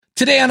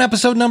Today on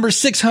episode number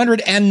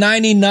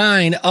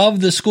 699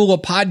 of the School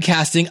of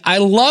Podcasting, I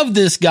love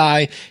this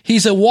guy.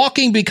 He's a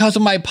walking because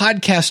of my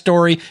podcast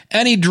story,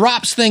 and he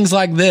drops things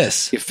like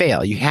this. You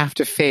fail. You have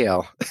to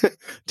fail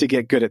to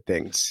get good at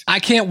things.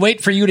 I can't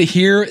wait for you to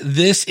hear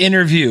this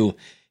interview.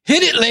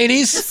 Hit it,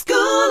 ladies. The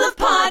School of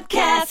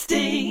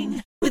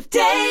Podcasting with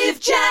Dave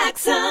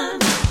Jackson.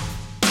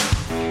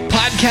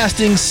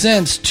 Podcasting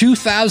since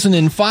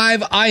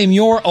 2005. I am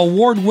your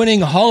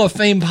award-winning Hall of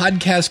Fame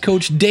podcast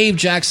coach, Dave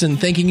Jackson,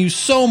 thanking you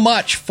so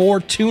much for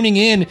tuning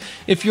in.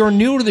 If you're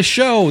new to the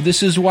show,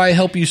 this is why I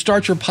help you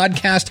start your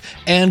podcast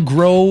and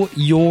grow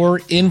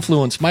your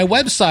influence. My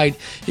website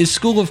is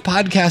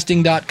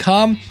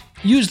schoolofpodcasting.com.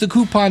 Use the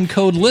coupon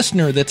code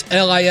LISTENER, that's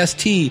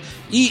LISTENER,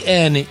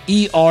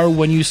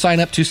 when you sign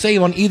up to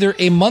save on either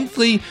a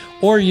monthly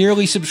or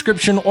yearly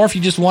subscription, or if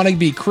you just want to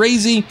be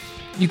crazy,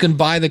 you can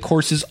buy the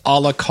courses a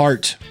la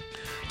carte.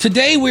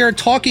 Today we are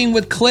talking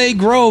with Clay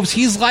Groves.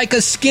 He's like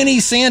a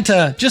skinny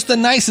Santa, just the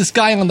nicest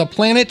guy on the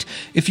planet.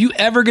 If you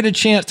ever get a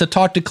chance to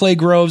talk to Clay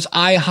Groves,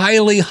 I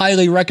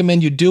highly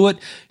recommend you do it.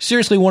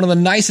 Seriously, one of the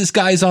nicest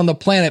guys on the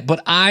planet,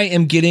 but I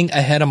am getting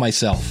ahead of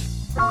myself.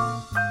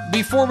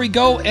 Before we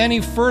go any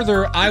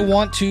further, I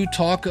want to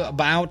talk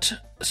about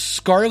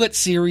Scarlet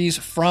series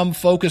from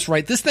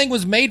Focusrite. This thing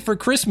was made for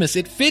Christmas.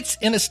 It fits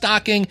in a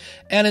stocking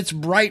and it's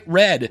bright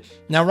red.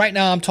 Now, right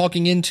now I'm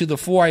talking into the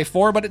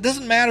 4x4, but it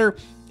doesn't matter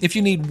if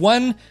you need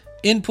 1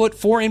 input,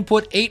 4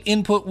 input, 8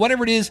 input,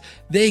 whatever it is,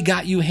 they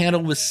got you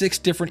handled with 6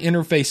 different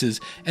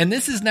interfaces. And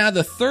this is now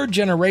the 3rd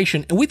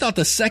generation, and we thought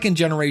the 2nd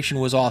generation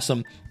was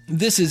awesome.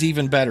 This is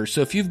even better.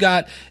 So if you've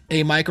got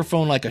a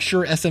microphone like a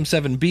Shure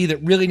SM7B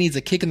that really needs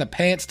a kick in the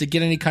pants to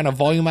get any kind of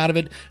volume out of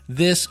it,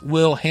 this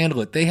will handle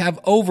it. They have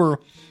over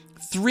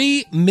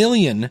 3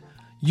 million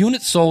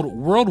units sold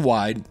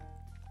worldwide.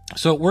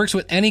 So it works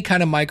with any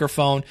kind of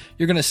microphone.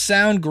 You're going to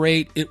sound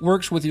great. It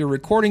works with your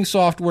recording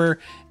software.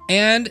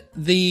 And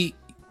the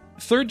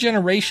 3rd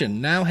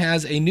generation now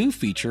has a new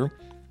feature.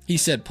 He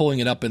said, pulling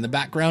it up in the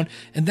background,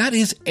 and that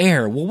is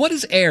air. Well, what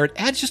is air? It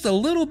adds just a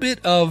little bit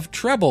of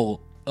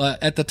treble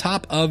at the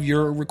top of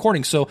your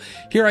recording. So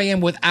here I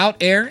am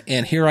without air,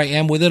 and here I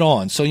am with it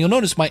on. So you'll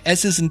notice my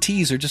S's and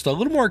T's are just a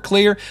little more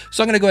clear.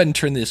 So I'm going to go ahead and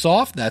turn this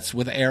off. That's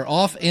with air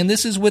off, and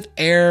this is with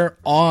air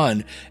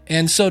on.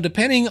 And so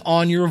depending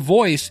on your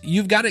voice,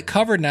 you've got it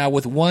covered now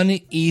with one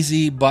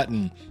easy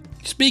button.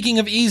 Speaking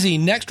of easy,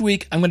 next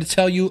week I'm going to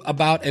tell you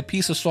about a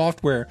piece of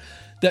software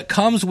that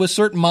comes with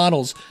certain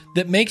models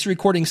that makes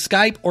recording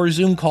Skype or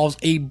Zoom calls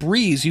a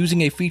breeze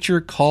using a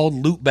feature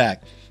called Loopback.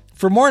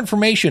 For more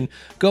information,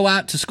 go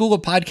out to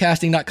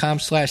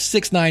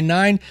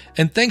schoolofpodcasting.com/699,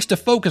 and thanks to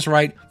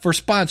Focusrite for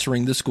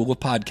sponsoring the School of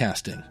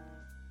Podcasting.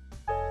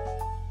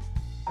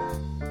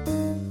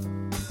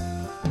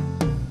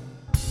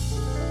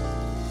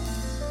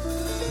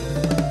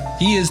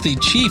 He is the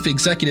chief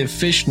executive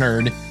fish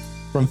nerd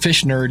from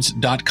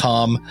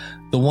fishnerds.com,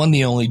 the one,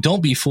 the only,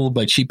 don't be fooled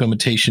by cheap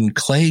imitation,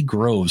 Clay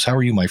Groves. How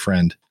are you, my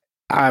friend?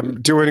 I'm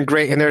doing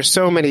great, and there's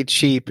so many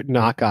cheap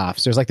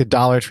knockoffs. There's like the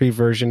Dollar Tree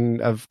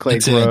version of Clay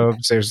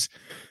Groves.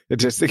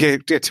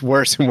 It gets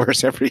worse and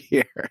worse every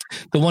year.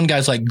 The one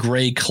guy's like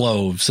Gray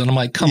Cloves, and I'm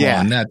like, come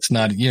on, that's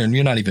not, you're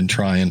not even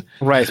trying.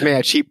 Right, it's made out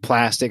of cheap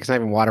plastic. It's not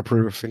even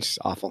waterproof. It's just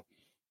awful.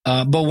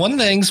 But one of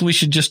the things we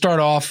should just start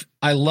off,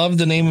 I love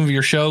the name of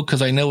your show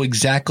because I know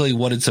exactly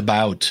what it's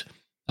about.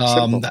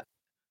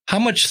 How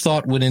much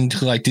thought went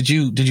into, like, did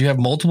you have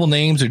multiple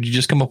names, or did you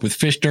just come up with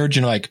Fish Nerds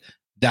and like,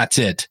 that's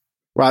it?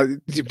 Well,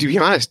 to be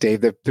honest,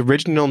 Dave, the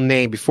original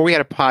name, before we had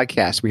a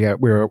podcast, we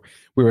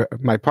were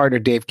my partner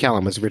Dave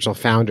Kellum was the original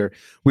founder.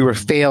 We were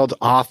failed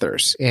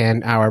authors,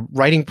 and our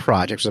writing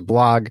project was a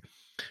blog,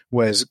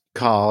 was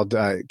called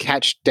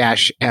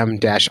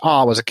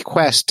Catch-M-All, was a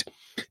quest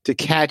to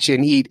catch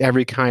and eat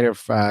every kind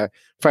of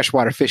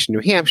freshwater fish in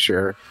New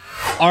Hampshire.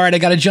 All right, I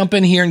got to jump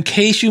in here in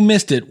case you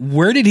missed it.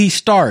 Where did he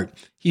start?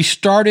 He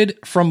started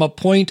from a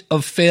point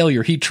of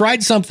failure. He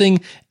tried something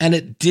and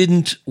it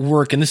didn't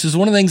work. And this is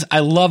one of the things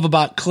I love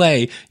about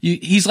Clay.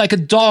 He's like a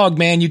dog,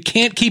 man. You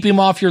can't keep him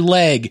off your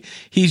leg.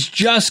 He's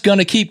just going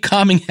to keep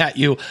coming at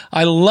you.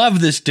 I love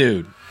this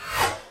dude.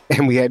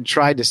 And we had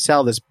tried to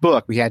sell this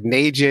book. We had an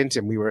agent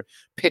and we were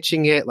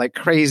pitching it like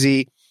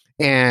crazy.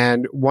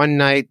 And one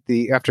night,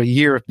 after a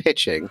year of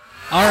pitching.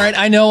 All right,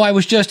 I know I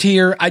was just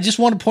here. I just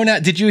want to point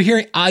out, did you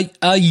hear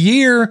a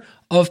year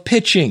of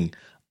pitching?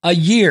 A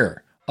year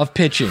of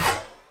pitching.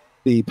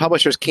 The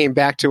publishers came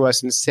back to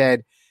us and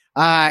said,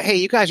 hey,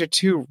 you guys are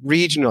too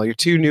regional. You're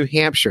too New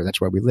Hampshire.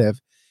 That's where we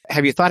live.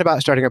 Have you thought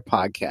about starting a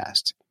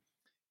podcast?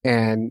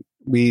 And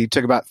we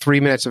took about 3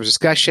 minutes of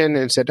discussion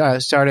and said,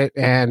 start it.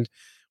 And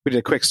we did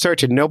a quick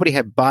search, and nobody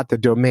had bought the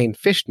domain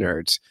Fish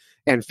Nerds.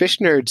 And Fish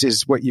Nerds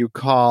is what you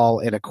call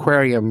an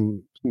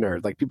aquarium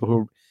nerd, like people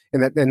who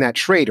in that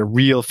trade are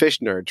real fish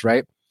nerds,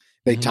 right?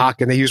 They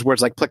talk and they use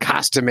words like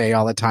plecostomy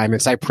all the time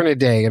and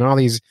cyprinidae and all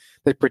these.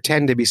 They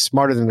pretend to be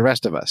smarter than the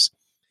rest of us.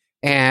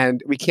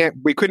 And we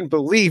couldn't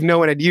believe no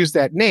one had used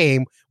that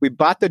name. We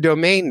bought the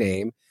domain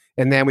name,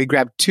 and then we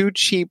grabbed 2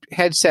 cheap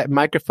headset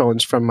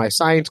microphones from my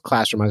science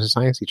classroom. I was a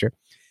science teacher.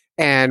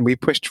 and we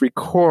pushed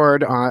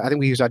record on, I think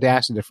we used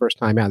Audacity the first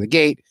time out of the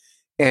gate,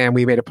 and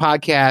we made a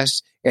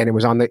podcast, and it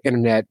was on the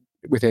internet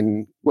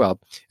within, well,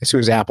 as soon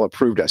as Apple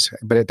approved us.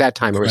 But at that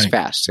time, it was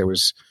fast. It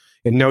was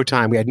in no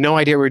time. We had no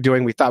idea what we were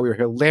doing. We thought we were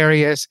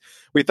hilarious.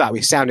 We thought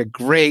we sounded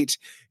great,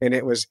 and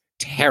it was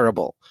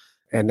terrible.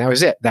 And that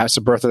was it. That was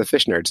the birth of the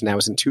Fish Nerds. And that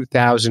was in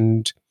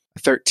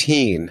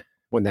 2013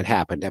 when that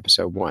happened,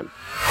 episode 1.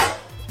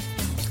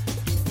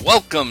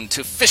 Welcome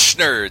to Fish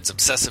Nerds,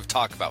 obsessive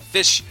talk about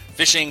fish,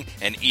 fishing,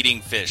 and eating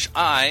fish.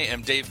 I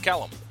am Dave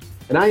Kellum.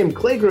 And I am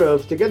Clay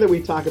Groves. Together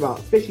we talk about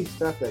fishy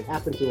stuff that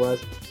happened to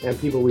us and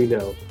people we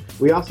know.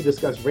 We also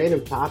discuss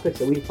random topics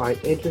that we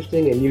find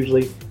interesting and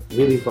usually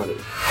really funny.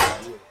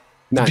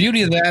 The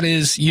beauty of that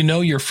is,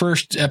 your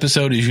first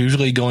episode is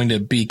usually going to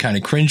be kind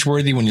of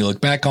cringeworthy when you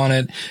look back on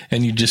it,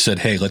 and you just said,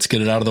 hey, let's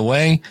get it out of the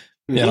way,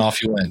 and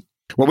off you went.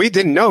 Well, we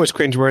didn't know it was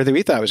cringeworthy.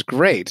 We thought it was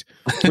great.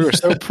 We were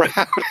so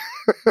proud.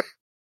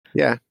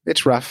 Yeah,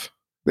 it's rough.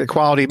 The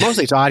quality,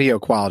 mostly it's audio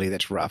quality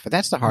that's rough. But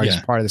that's the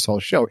hardest part of this whole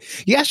show.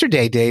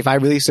 Yesterday, Dave, I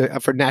released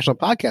for National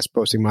Podcast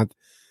Posting Month,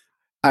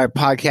 a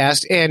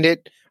podcast, and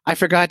I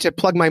forgot to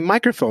plug my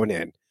microphone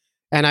in.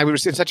 And I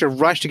was in such a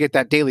rush to get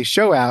that daily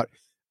show out,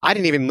 I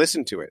didn't even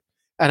listen to it.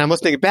 And I'm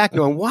listening back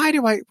going,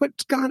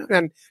 what's going on?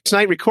 And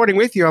tonight recording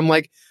with you, I'm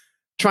like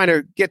trying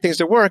to get things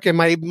to work and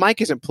my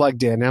mic isn't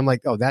plugged in. And I'm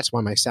like, oh, that's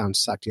why my sound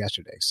sucked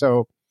yesterday.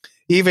 So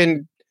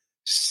even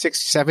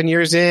 6-7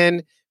 years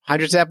in,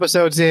 hundreds of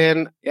episodes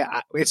in,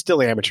 it's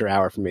still amateur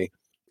hour for me.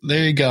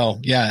 There you go.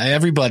 Yeah,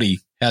 everybody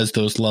has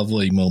those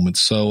lovely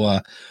moments. So,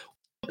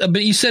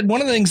 but you said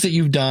one of the things that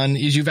you've done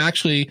is you've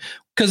actually,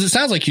 because it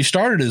sounds like you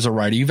started as a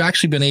writer, you've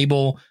actually been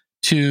able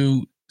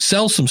to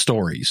sell some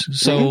stories.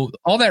 So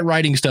all that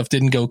writing stuff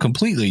didn't go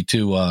completely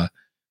to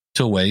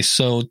waste.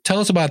 So tell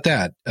us about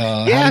that.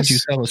 How did you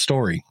sell a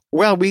story?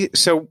 Well,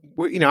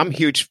 I'm a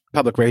huge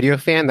public radio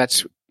fan.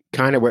 That's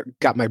kind of what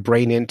got my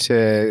brain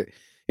into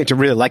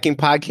really liking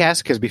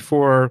podcasts. Because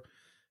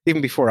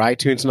even before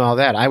iTunes and all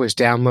that, I was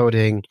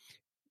downloading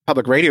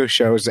public radio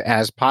shows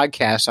as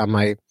podcasts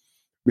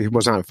it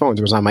wasn't on phones.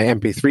 It was on my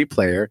MP3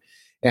 player,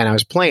 and I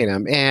was playing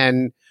them.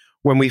 And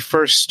when we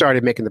first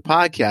started making the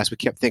podcast, we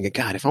kept thinking,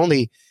 God, if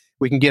only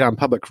we can get on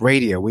public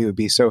radio, we would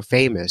be so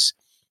famous.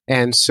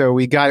 And so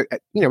we got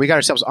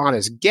ourselves on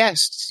as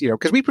guests,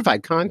 because we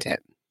provide content,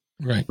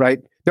 right?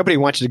 Nobody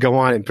wants you to go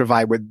on and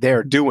provide what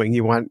they're doing.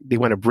 They want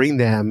to bring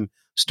them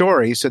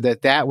stories so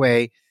that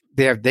way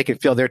they can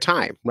fill their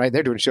time, right?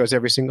 They're doing shows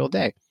every single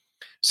day.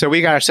 So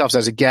we got ourselves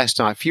as a guest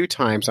a few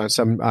times on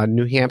some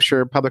New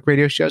Hampshire public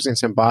radio shows and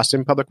some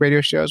Boston public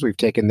radio shows. We've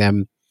taken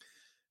them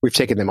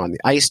on the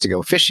ice to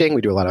go fishing.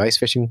 We do a lot of ice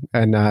fishing,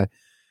 and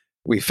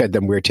we fed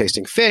them weird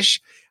tasting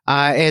fish.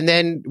 And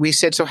then we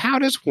said, so how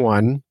does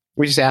one,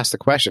 we just asked the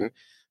question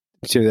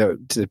to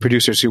the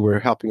producers who were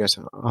helping us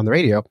on the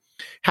radio,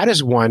 how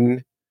does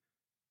one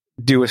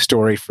do a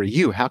story for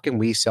you? How can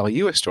we sell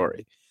you a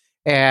story?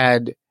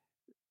 And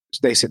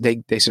they said,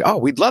 oh,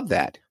 we'd love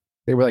that.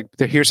 They were like,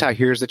 here's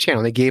the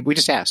channel. We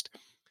just asked,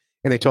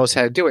 and they told us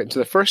how to do it. And so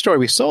the first story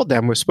we sold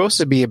them was supposed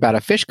to be about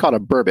a fish called a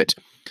burbot,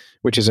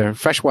 which is a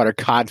freshwater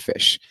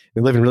codfish.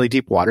 They live in really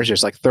deep waters.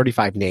 There's like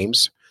 35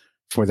 names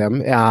for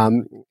them.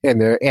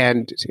 You're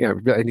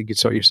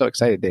so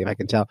excited, Dave, I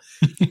can tell.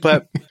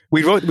 But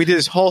we did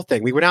this whole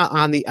thing. We went out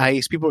on the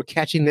ice. People were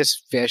catching this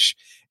fish,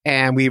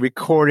 and we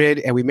recorded,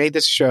 and we made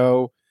this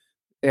show.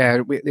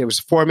 And it was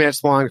 4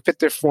 minutes long, fit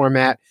their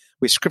format.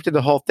 We scripted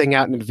the whole thing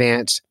out in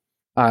advance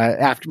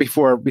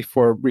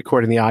before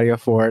recording the audio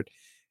for it.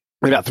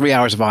 About 3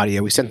 hours of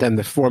audio. We sent them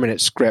the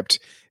 4-minute script,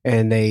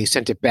 and they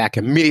sent it back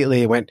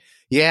immediately and went,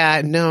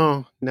 yeah,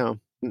 no.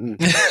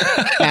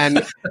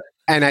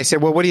 And I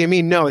said, well, what do you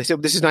mean? No. They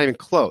said, this is not even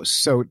close.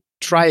 So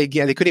try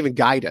again. They couldn't even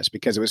guide us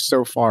because it was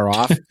so far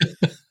off.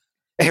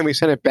 And we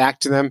sent it back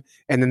to them,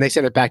 and then they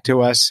sent it back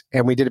to us,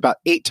 and we did about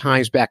 8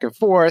 times back and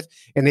forth.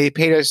 And they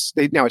paid us.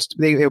 They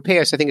pay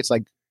us. I think it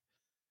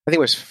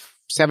was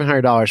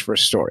 $700 for a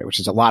story,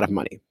 which is a lot of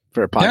money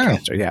for a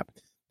podcaster. Yeah,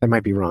 that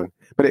might be wrong,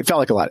 but it felt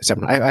like a lot.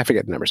 I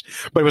forget the numbers,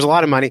 but it was a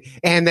lot of money.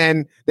 And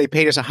then they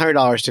paid us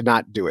 $100 to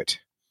not do it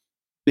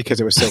because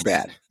it was so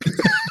bad.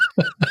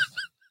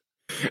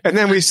 And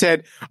then we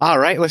said, all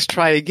right, let's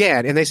try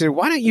again. And they said,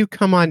 why don't you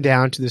come on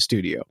down to the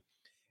studio?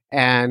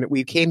 And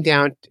we came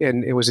down,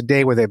 and it was a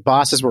day where the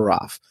bosses were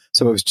off.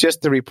 So it was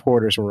just the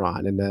reporters were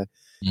on.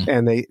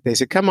 And they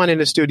said, come on in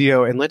the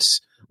studio and let's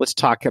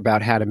talk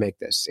about how to make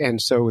this.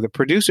 And so the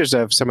producers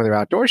of some of their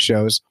outdoor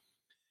shows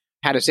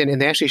had us in,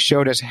 and they actually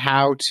showed us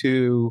how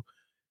to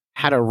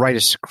write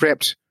a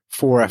script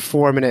for a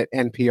 4-minute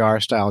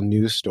NPR style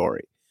news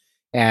story.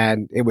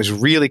 And it was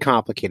really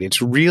complicated.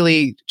 It's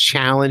really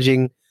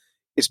challenging.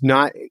 It's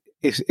not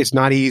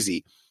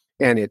easy.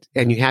 And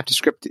you have to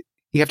script it.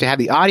 You have to have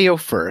the audio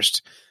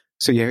first.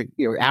 So you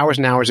hours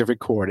and hours of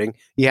recording.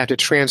 You have to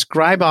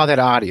transcribe all that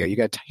audio. You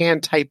got to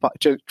hand type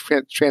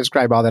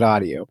transcribe all that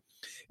audio.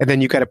 And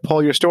then you got to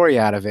pull your story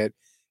out of it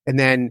and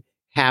then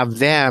have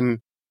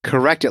them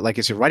correct it like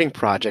it's a writing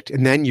project.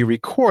 And then you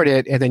record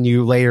it, and then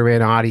you layer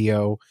in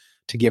audio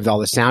to give all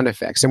the sound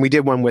effects. And we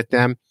did one with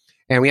them.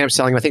 And we ended up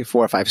selling, I think,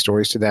 4 or 5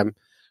 stories to them.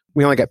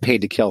 We only got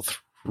paid to kill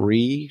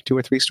 2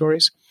 or 3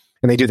 stories.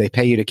 And they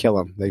pay you to kill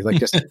them. They like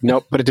just,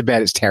 nope, put it to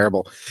bed. It's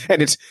terrible.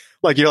 And it's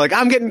like, you're like,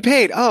 I'm getting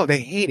paid. Oh, they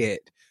hate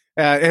it.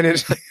 And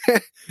it's,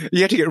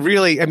 you have to get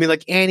really, I mean,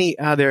 like any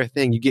other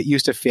thing, you get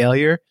used to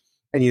failure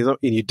and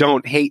you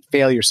don't hate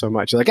failure so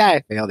much. You're like,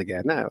 I failed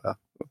again. No, well,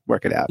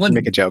 work it out.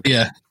 Make a joke.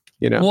 Yeah.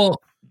 You know?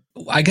 Well,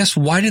 I guess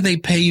why do they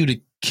pay you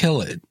to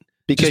kill it?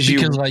 Because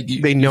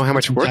they know how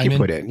much work you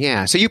put in.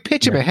 Yeah. So you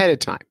pitch them ahead of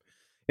time.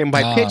 And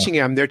by pitching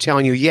them, they're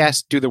telling you,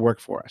 yes, do the work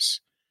for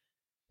us.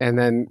 And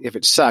then if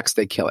it sucks,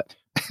 they kill it.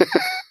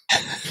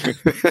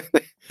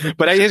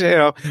 But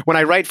when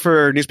I write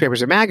for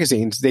newspapers and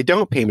magazines, they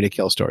don't pay me to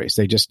kill stories.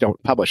 They just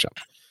don't publish them.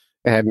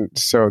 And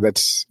so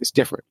it's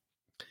different.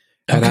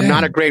 And I'm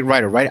not a great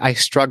writer, right? I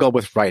struggle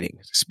with writing.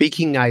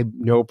 Speaking,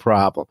 no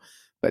problem.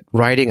 But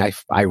writing,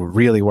 I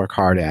really work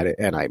hard at it,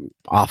 and I'm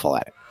awful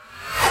at it.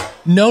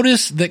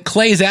 Notice that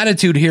Clay's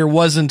attitude here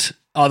wasn't,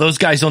 oh, those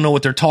guys don't know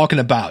what they're talking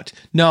about.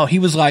 No, he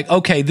was like,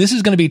 okay, this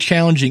is going to be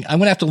challenging. I'm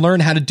going to have to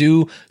learn how to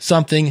do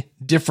something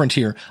different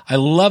here. I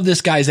love this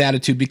guy's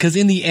attitude because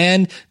in the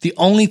end, the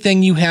only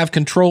thing you have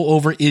control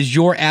over is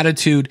your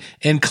attitude,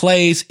 and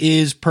Clay's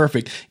is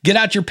perfect. Get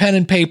out your pen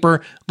and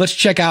paper. Let's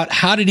check out,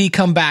 how did he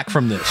come back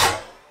from this?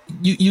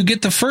 You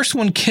get the first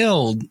one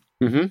killed.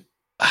 Mm-hmm.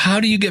 How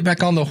do you get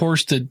back on the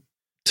horse to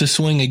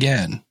swing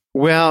again?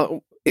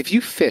 Well, if you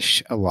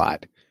fish a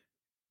lot,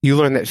 you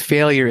learn that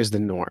failure is the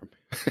norm.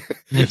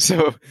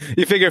 So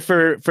you figure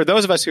for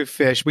those of us who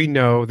fish, we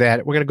know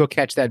that we're going to go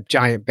catch that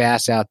giant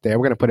bass out there.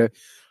 We're going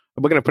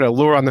to put a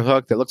lure on the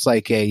hook that looks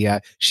like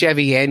a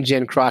Chevy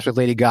engine crossed with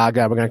Lady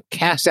Gaga. We're going to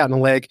cast out in the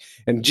lake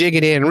and jig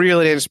it in, reel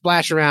it in,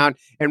 splash around,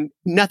 and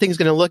nothing's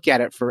going to look at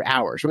it for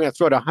hours. We're going to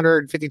throw it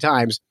 150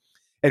 times,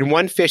 and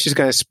one fish is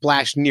going to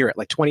splash near it,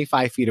 like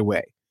 25 feet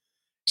away.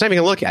 It's not even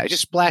going to look at it. It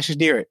just splashes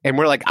near it. And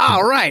we're like,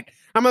 all right,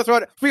 I'm going to throw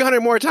it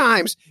 300 more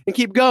times and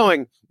keep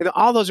going. And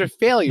all those are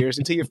failures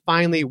until you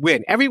finally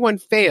win. Everyone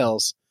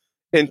fails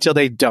until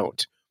they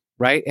don't,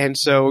 right? And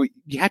so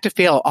you have to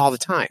fail all the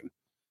time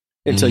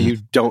until you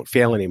don't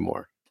fail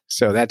anymore.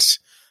 So that's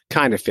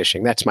kind of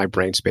fishing. That's my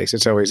brain space.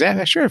 It's always,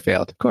 I sure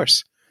failed, of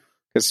course.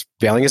 Because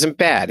failing isn't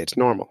bad. It's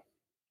normal.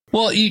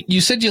 Well, you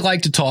said you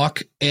like to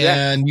talk,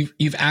 and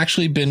you've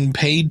actually been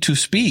paid to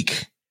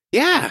speak.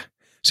 Yeah.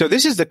 So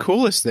this is the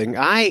coolest thing.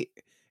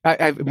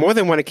 I've more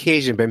than one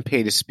occasion been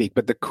paid to speak,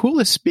 but the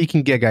coolest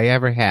speaking gig I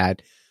ever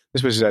had,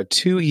 this was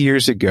 2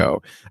 years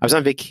ago. I was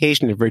on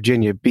vacation in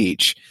Virginia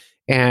Beach,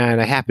 and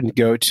I happened to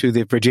go to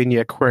the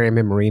Virginia Aquarium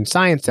and Marine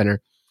Science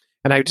Center,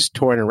 and I just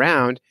touring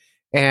around,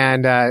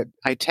 and I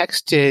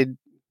tweeted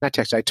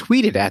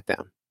at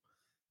them.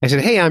 I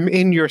said, hey, I'm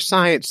in your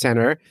science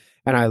center,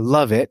 and I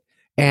love it,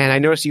 and I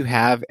noticed you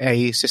have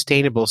a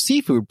sustainable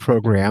seafood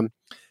program.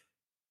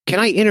 Can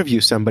I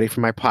interview somebody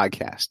for my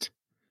podcast?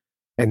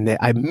 And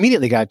I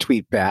immediately got a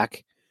tweet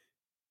back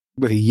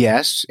with a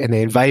yes, and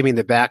they invited me in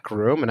the back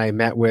room, and I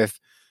met with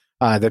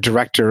the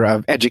director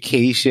of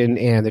education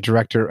and the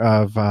director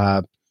of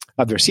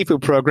their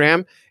seafood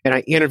program, and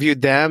I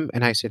interviewed them,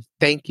 and I said,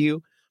 thank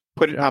you,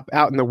 put it up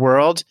out in the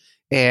world,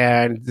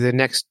 and the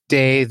next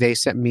day they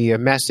sent me a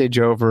message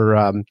over,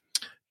 I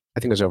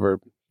think it was over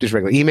just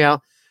regular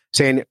email,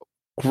 saying,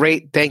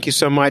 great, thank you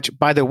so much.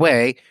 By the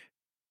way,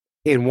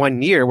 in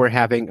 1 year, we're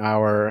having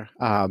our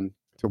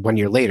 1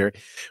 year later,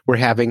 we're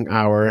having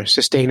our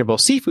Sustainable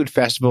Seafood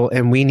Festival,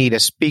 and we need a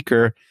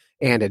speaker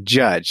and a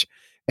judge.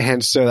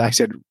 And so I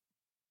said,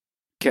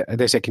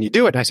 they said, can you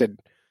do it? And I said,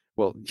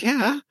 well,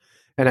 yeah.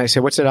 And I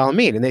said, what's it all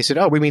mean? And they said,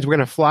 oh, we mean we're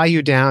going to fly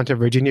you down to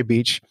Virginia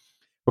Beach.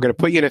 We're going to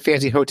put you in a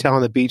fancy hotel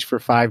on the beach for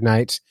 5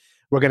 nights.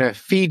 We're going to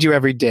feed you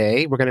every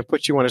day. We're going to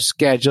put you on a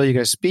schedule. You're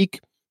going to speak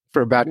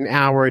for about an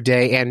hour a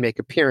day and make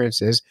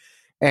appearances.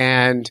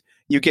 And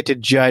you get to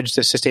judge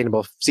the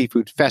Sustainable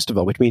Seafood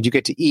Festival, which means you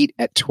get to eat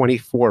at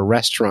 24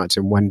 restaurants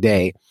in one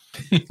day,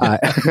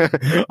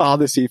 all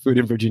the seafood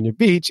in Virginia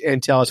Beach,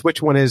 and tell us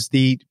which one is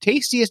the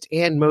tastiest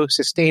and most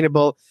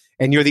sustainable.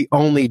 And you're the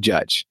only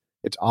judge.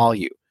 It's all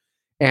you.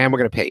 And we're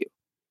going to pay you.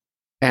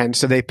 And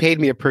so they paid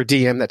me a per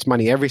diem. That's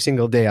money every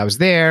single day I was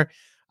there.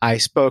 I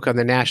spoke on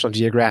the National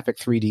Geographic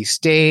 3D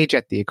stage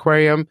at the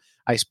aquarium.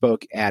 I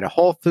spoke at a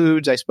Whole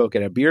Foods. I spoke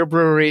at a beer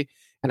brewery.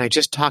 And I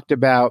just talked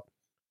about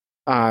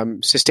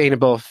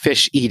sustainable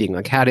fish eating,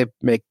 like how to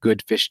make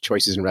good fish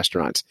choices in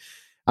restaurants.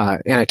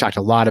 And I talked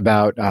a lot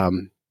about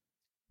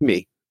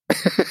me.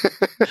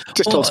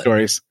 Just told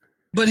stories.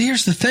 But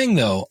here's the thing,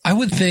 though. I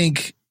would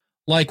think,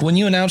 like, when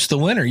you announced the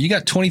winner, you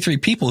got 23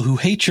 people who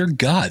hate your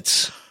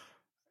guts.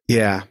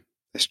 Yeah,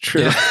 that's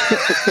true. Yeah.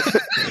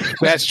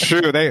 That's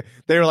true. They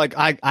were like,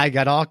 I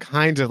got all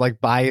kinds of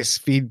like bias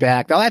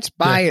feedback. Oh, that's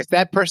bias.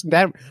 Yeah.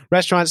 That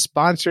restaurant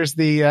sponsors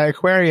the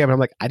aquarium. And I'm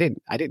like, I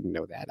didn't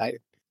know that.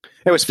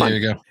 It was fun. There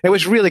you go. It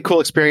was really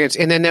cool experience.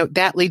 And then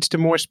that leads to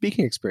more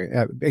speaking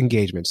experience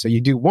engagements. So you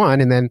do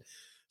one, and then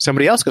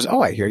somebody else goes,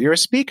 oh, I hear you're a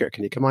speaker.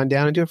 Can you come on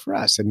down and do it for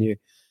us? And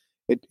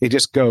it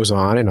just goes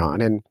on.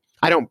 And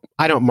I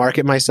don't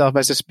market myself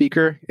as a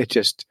speaker. It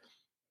just,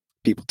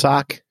 people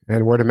talk,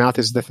 and word of mouth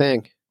is the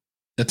thing.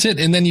 That's it.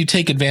 And then you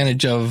take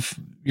advantage of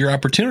your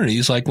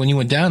opportunities. Like when you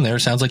went down there,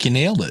 it sounds like you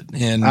nailed it.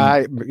 And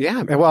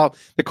yeah. Well,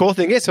 the cool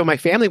thing is, so my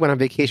family went on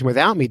vacation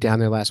without me down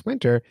there last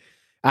winter.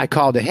 I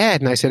called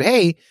ahead and I said,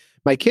 hey,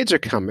 my kids are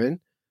coming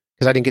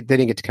because they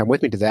didn't get to come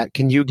with me to that.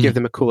 Can you give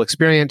them a cool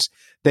experience?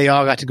 They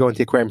all got to go into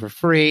the aquarium for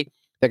free.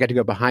 They got to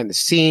go behind the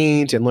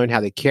scenes and learn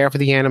how they care for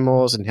the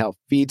animals and help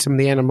feed some of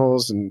the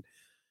animals and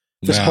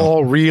this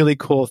whole really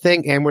cool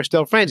thing. And we're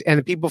still friends. And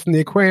the people from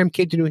the aquarium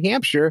came to New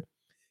Hampshire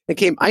and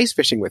came ice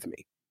fishing with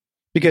me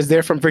because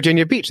they're from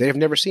Virginia Beach. They have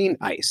never seen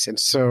ice. And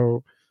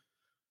so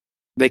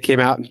they came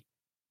out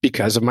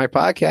because of my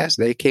podcast.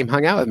 They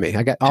hung out with me.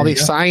 I got all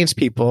these science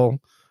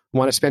people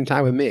want to spend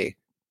time with me.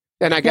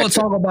 And it's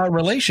all about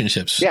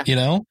relationships, you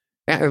know?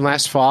 And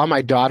last fall,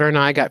 my daughter and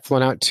I got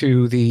flown out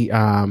to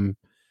the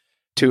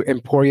to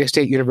Emporia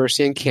State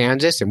University in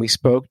Kansas, and we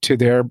spoke to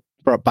their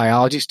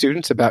biology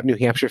students about New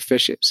Hampshire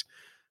fishes.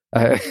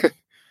 How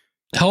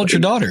old's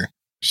your daughter?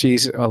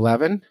 She's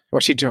 11.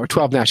 Well, she's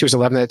 12 now. She was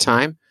 11 at the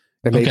time.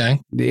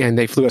 And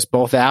they flew us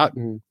both out,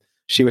 and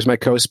she was my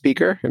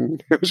co-speaker,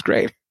 and it was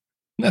great.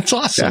 That's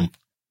awesome.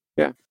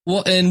 Yeah.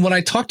 Well, and when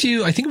I talked to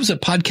you, I think it was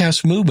at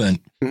Podcast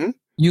Movement,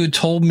 you had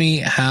told me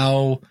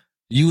how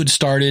you had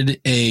started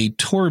a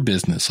tour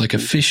business, like a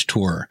fish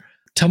tour.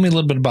 Tell me a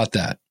little bit about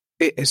that.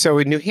 So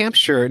in New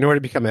Hampshire, in order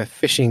to become a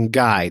fishing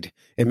guide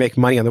and make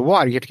money on the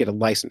water, you have to get a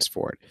license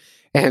for it.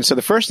 And so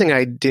the first thing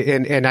I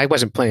did, and I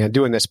wasn't planning on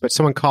doing this, but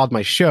someone called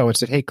my show and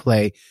said, hey,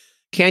 Clay,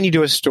 can you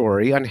do a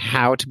story on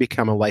how to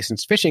become a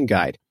licensed fishing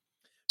guide?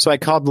 So I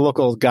called the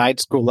local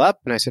guide school up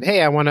and I said,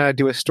 hey, I want to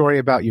do a story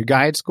about your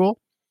guide school.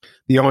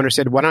 The owner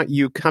said, why don't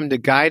you come to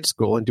guide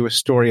school and do a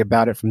story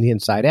about it from the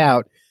inside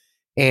out,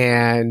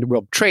 and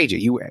we'll trade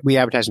you. We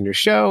advertise on your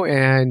show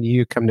and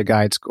you come to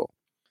guide school.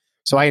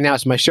 So I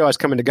announced my show. I was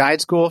coming to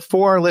guide school.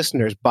 4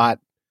 listeners bought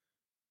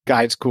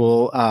guide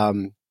school.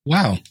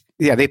 Wow.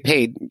 Yeah, they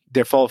paid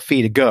their full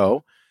fee to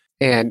go.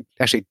 And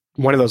actually,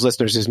 one of those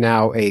listeners is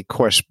now a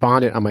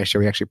correspondent on my show.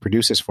 He actually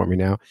produces for me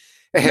now.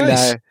 And,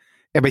 nice.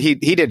 But he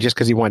did just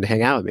because he wanted to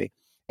hang out with me.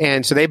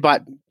 And so they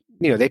bought,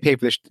 they paid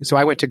for this. So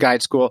I went to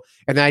guide school,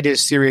 and then I did a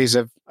series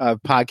of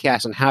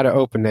podcasts on how to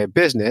open a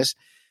business,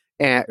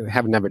 and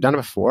have never done it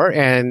before.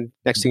 And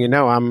next thing you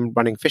know, I'm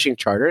running fishing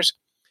charters.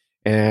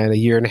 And a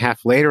year and a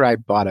half later, I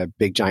bought a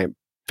big giant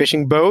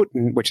fishing boat,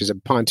 which is a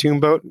pontoon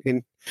boat.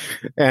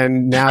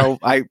 And now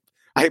I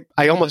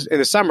almost, in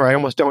the summer, I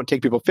almost don't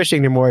take people fishing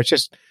anymore. It's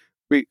just,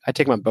 I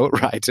take them on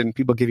boat rides, and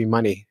people give me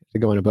money to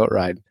go on a boat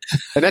ride.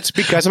 And that's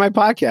because of my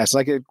podcast.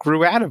 Like, it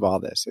grew out of all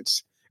this.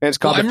 It's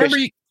called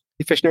the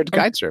Fish Nerds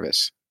Guide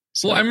Service.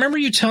 So. Well, I remember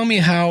you telling me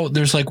how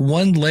there's like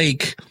one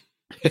lake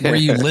where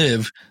you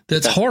live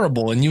that's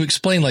horrible. And you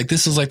explained like,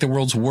 this is like the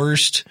world's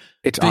worst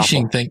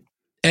fishing thing.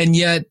 And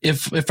yet,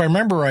 if I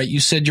remember right, you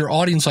said your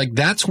audience, like,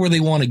 that's where they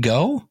want to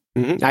go?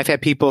 Mm-hmm. I've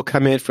had people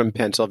come in from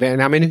Pennsylvania.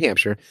 And I'm in New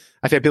Hampshire.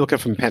 I've had people come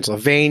from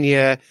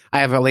Pennsylvania. I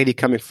have a lady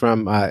coming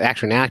from,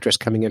 actor and actress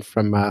coming in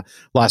from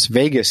Las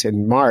Vegas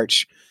in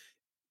March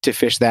to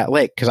fish that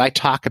lake. Because I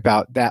talk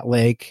about that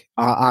lake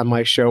on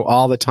my show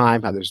all the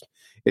time, how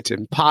it's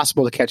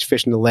impossible to catch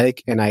fish in the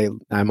lake. And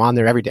I'm on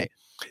there every day.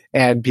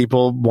 And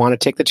people want to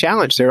take the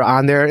challenge. They're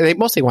on there. And they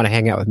mostly want to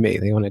hang out with me.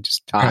 They want to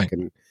just talk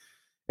and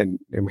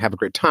have a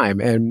great time,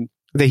 and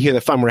they hear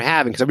the fun we're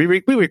having because we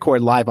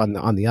record live on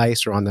the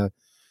ice or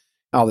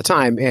all the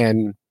time,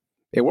 and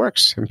it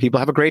works, and people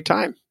have a great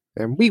time.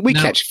 And we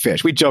catch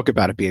fish. We joke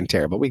about it being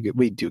terrible.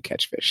 We do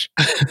catch fish.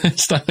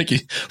 It's not like you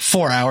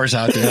 4 hours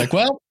out there. Like,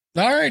 well,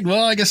 all right,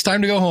 well, I guess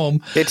time to go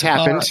home. It's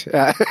happened.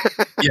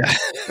 Yeah.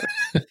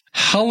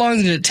 How long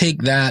did it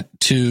take that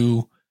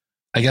to,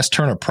 I guess,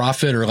 turn a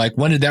profit, or like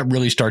when did that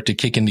really start to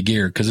kick into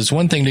gear? Because it's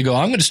one thing to go,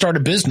 I'm going to start a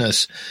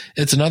business.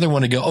 It's another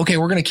one to go, okay,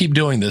 we're going to keep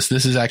doing this.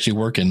 This is actually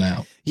working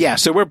now. Yeah.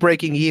 So we're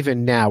breaking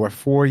even now. We're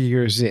 4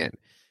 years in.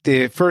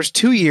 The first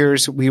 2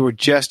 years, we were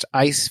just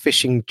ice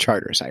fishing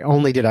charters. I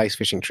only did ice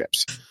fishing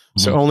trips. Mm-hmm.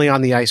 So only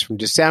on the ice from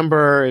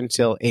December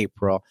until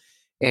April.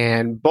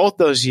 And both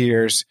those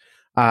years,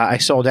 I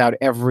sold out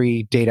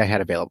every date I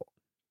had available.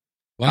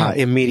 Wow.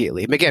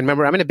 Immediately. And again,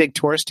 remember, I'm in a big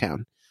tourist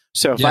town.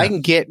 So if I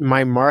can get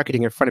my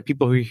marketing in front of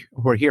people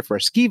who are here for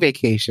a ski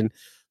vacation,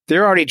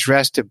 they're already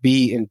dressed to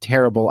be in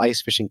terrible ice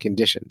fishing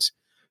conditions.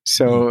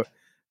 So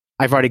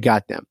I've already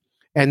got them.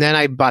 And then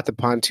I bought the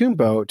pontoon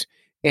boat,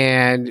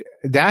 and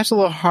that's a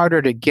little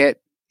harder to get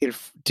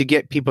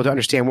people to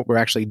understand what we're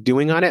actually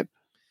doing on it,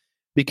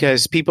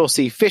 because people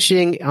see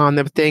fishing on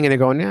the thing and they're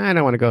going, nah, I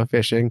don't want to go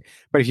fishing.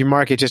 But if you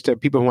market just to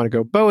people who want to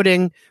go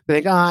boating, they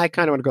think, I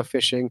kind of want to go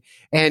fishing.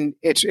 And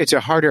it's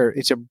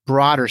a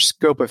broader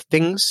scope of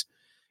things.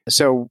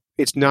 So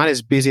it's not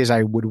as busy as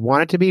I would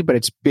want it to be, but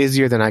it's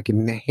busier than I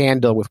can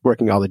handle with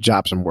working all the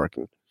jobs I'm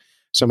working.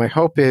 So my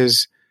hope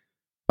is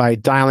by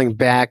dialing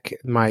back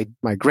my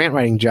grant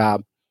writing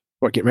job,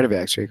 or get rid of it,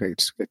 actually,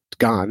 it's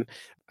gone,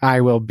 I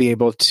will be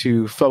able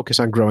to focus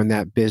on growing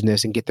that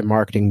business and get the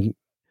marketing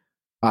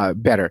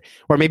better,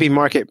 or maybe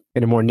market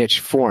in a more niche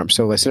form.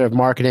 So instead of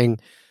marketing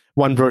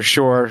one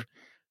brochure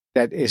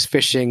that is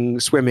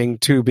fishing, swimming,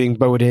 tubing,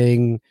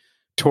 boating,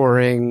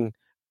 touring,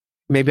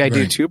 maybe I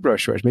do Right. 2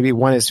 brochures. Maybe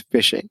one is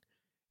fishing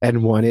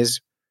and one is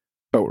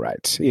boat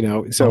rides, so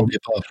All the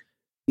above.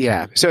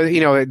 yeah. So,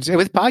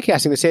 with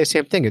podcasting, they say the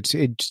same thing. It's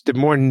the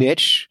more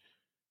niche,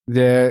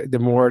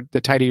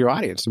 the tighter your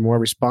audience, the more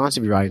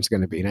responsive your audience is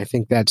going to be. And I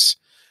think that's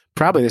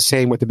probably the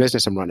same with the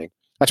business I'm running.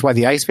 That's why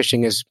the ice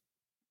fishing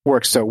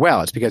works so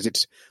well. It's because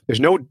there's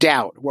no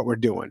doubt what we're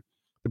doing.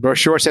 The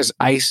brochure says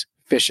ice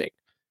fishing,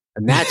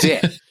 and that's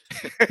it.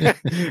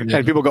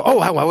 And people go, oh,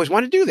 I always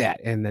want to do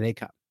that. And then they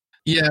come.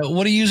 Yeah.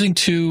 What are you using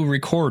to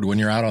record when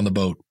you're out on the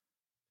boat?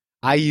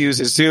 I use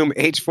a Zoom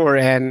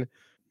H4n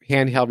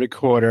handheld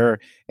recorder,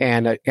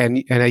 and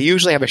I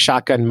usually have a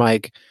shotgun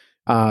mic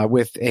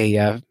with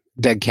a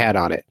dead cat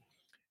on it.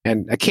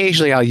 And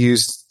occasionally I'll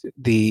use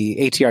the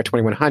ATR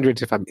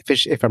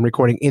 2100s if I'm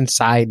recording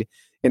inside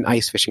an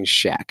ice fishing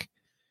shack.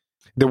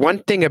 The one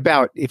thing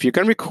about if you're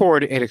going to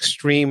record at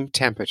extreme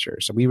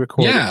temperatures,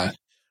 so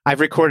I've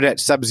recorded at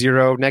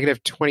sub-zero,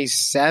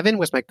 -27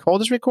 was my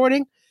coldest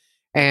recording,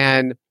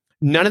 and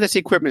none of this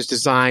equipment is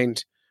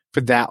designed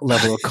for that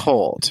level of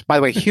cold. By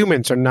the way,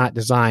 humans are not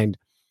designed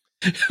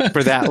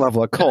for that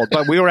level of cold.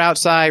 But we were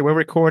outside, we're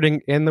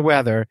recording in the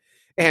weather,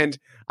 and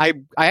I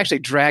actually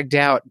drag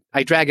out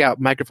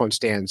microphone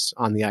stands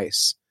on the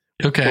ice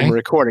Okay. when we're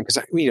recording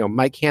because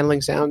mic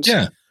handling sounds.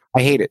 Yeah.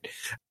 I hate it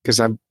because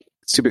I'm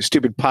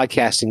stupid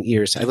podcasting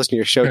ears. I listen to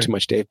your show too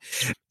much, Dave.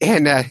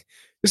 And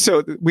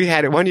so we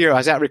had it one year. I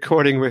was out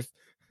recording with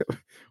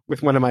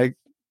one of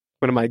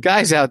my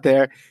guys out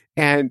there,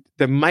 and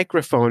the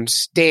microphone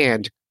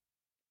stand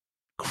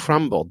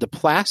crumbled. The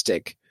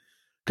plastic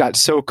got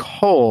so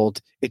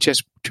cold it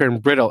just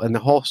turned brittle, and the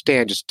whole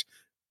stand just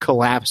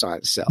collapsed on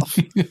itself.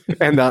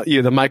 And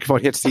the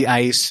microphone hits the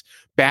ice.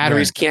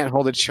 Batteries can't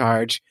hold a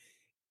charge.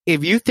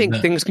 If you think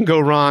things can go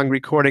wrong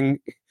recording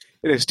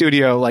in a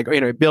studio, like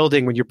a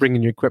building, when you're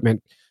bringing your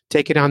equipment,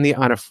 take it on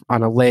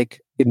a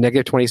lake in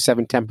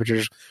 -27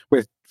 temperatures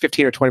with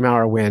 15 or 20 mile an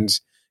hour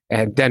winds,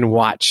 and then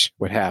watch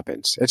what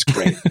happens. It's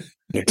great.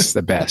 It's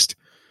the best.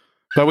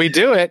 But we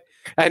do it,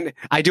 and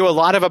I do a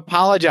lot of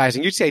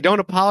apologizing. You'd say, don't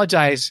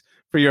apologize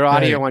for your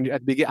audio at the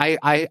beginning.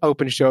 I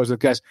open shows with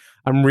guys,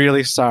 I'm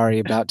really sorry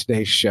about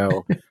today's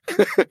show.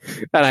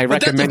 And I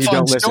recommend you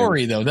don't listen. That's a fun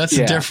story, though. That's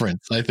the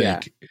difference, I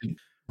think. Yeah.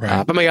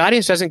 Right. But my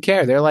audience doesn't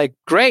care. They're like,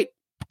 great,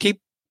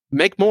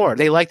 make more.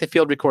 They like the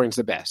field recordings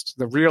the best,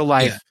 the real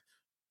life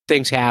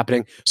things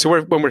happening. So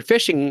when we're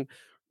fishing,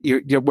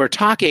 we're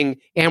talking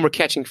and we're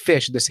catching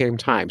fish at the same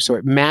time. So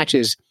it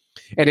matches,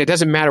 and it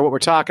doesn't matter what we're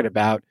talking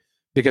about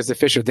because the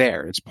fish are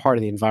there. It's part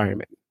of the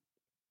environment.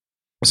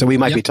 So we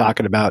might be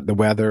talking about the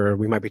weather, or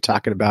we might be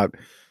talking about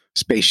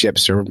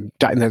spaceships, or in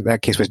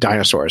that case was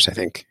dinosaurs, I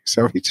think.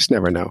 So you just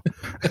never know.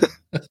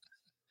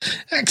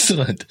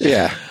 Excellent.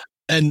 Yeah.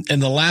 And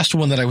the last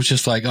one that I was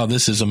just like, oh,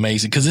 this is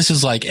amazing, because this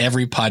is like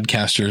every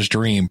podcaster's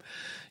dream.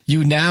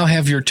 You now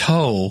have your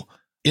toe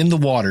in the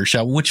water,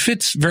 which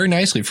fits very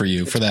nicely for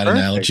you for that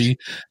analogy.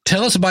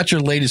 Tell us about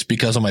your latest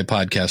Because of My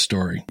Podcast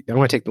story. I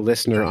want to take the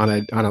listener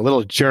on a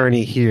little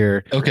journey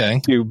here.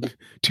 Okay.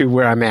 To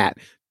where I'm at.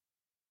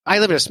 I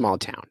live in a small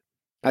town.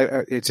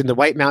 It's in the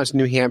White Mountains,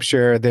 New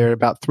Hampshire. There are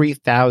about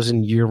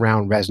 3,000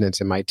 year-round residents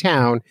in my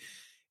town.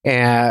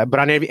 But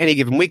on any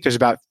given week, there's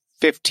about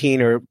 15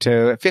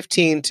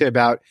 to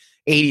about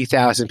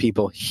 80,000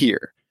 people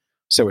here.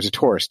 So it's a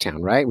tourist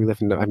town, right? We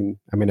live in I'm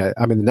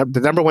in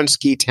the number one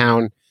ski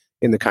town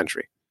in the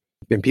country,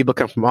 and people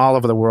come from all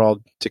over the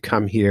world to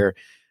come here.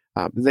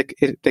 By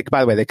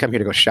the way, they come here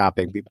to go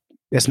shopping.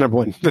 That's the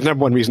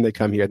number one reason they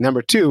come here.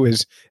 Number two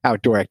is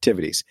outdoor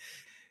activities.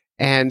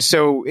 And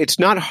so it's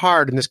not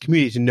hard in this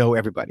community to know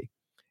everybody.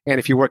 And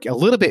if you work a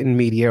little bit in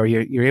media, or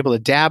you're able to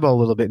dabble a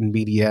little bit in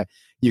media,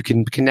 you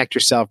can connect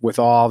yourself with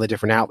all the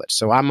different outlets.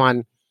 So I'm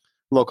on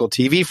local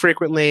TV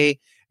frequently.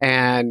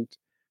 And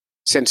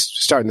since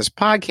starting this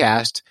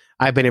podcast,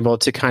 I've been able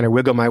to kind of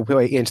wiggle my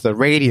way into the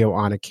radio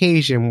on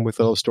occasion with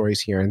little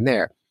stories here and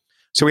there.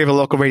 So we have a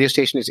local radio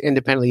station that's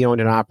independently owned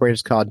and operated.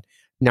 It's called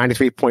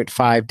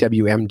 93.5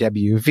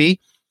 WMWV.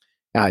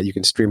 You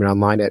can stream it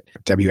online at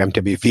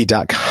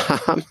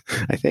WMWV.com,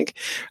 I think.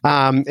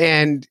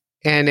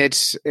 And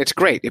it's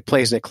great. It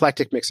plays an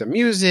eclectic mix of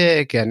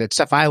music, and it's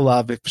stuff I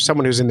love. If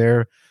someone who's in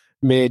their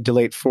mid to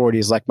late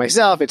 40s like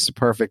myself, it's the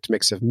perfect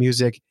mix of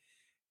music.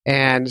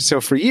 And so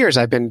for years,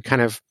 I've been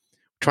kind of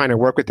trying to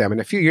work with them.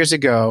 And a few years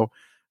ago,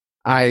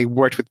 I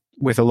worked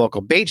with a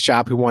local bait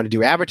shop who wanted to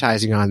do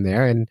advertising on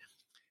there. And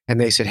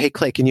they said, hey,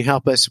 Clay, can you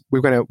help us?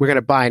 We're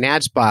gonna buy an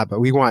ad spot, but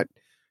we want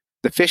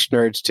the Fish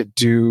Nerds to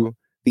do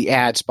the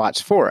ad spots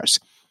for us.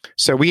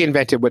 So we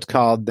invented what's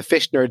called the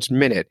Fish Nerds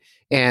Minute.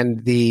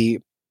 And the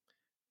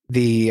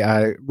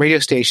radio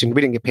station,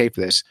 we didn't get paid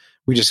for this.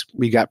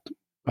 We got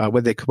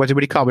what do you call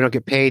it? We don't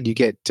get paid. You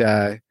get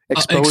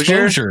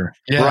exposure.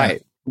 Yeah.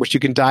 Right, which you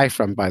can die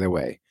from, by the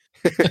way.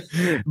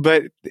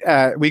 But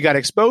we got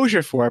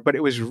exposure for it, but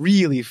it was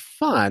really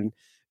fun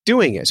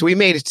doing it. So we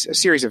made a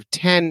series of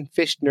 10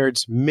 Fish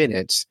Nerds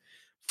minutes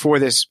for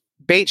this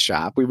bait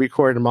shop. We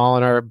recorded them all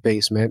in our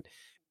basement.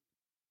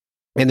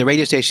 And the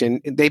radio station,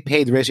 they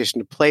paid the radio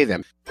station to play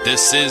them.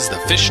 This is the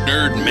Fish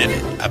Nerd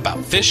Minute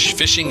about fish,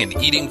 fishing, and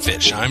eating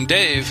fish. I'm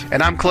Dave.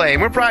 And I'm Clay,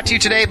 and we're brought to you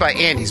today by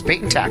Andy's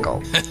Bait and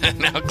Tackle.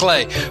 Now,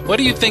 Clay, what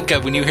do you think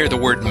of when you hear the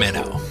word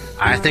minnow?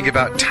 I think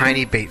about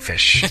tiny bait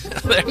fish.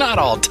 They're not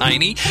all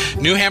tiny.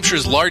 New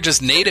Hampshire's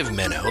largest native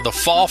minnow, the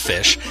fall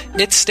fish,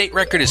 its state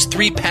record is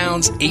 3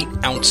 pounds, 8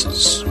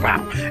 ounces.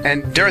 Wow.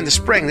 And during the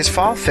spring, this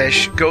fall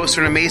fish goes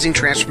through an amazing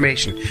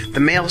transformation.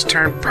 The males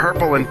turn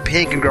purple and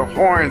pink and grow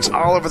horns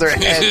all over their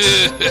heads.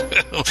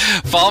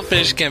 Fall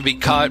fish can be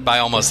caught by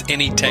almost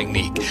any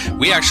technique.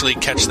 We actually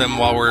catch them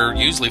while we're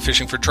usually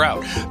fishing for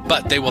trout.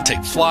 But they will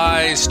take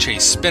flies,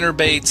 chase spinner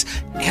baits,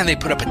 and they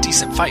put up a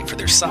decent fight for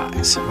their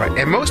size. Right.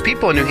 And most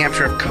people in New Hampshire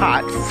have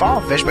caught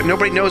fall fish, but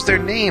nobody knows their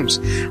names.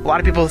 A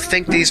lot of people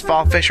think these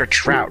fall fish are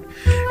trout,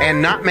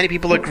 and not many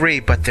people agree,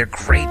 but they're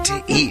great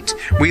to eat.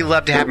 We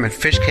love to have them in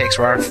fish cakes.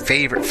 We're our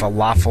favorite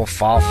falafel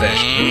fall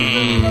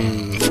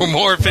fish. For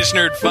more Fish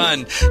Nerd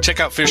fun, check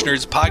out Fish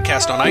Nerd's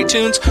podcast on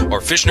iTunes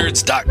or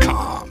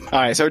fishnerds.com. All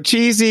right, so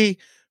cheesy,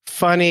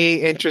 funny,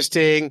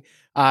 interesting.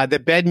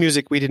 The bed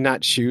music we did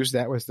not choose.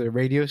 That was the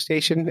radio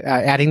station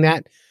adding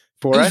that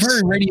for us. It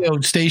was very radio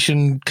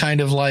station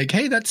kind of like,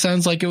 hey, that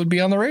sounds like it would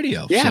be on the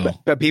radio. Yeah, So-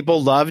 but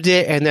people loved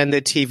it. And then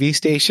the TV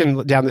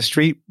station down the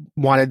street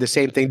wanted the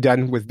same thing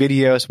done with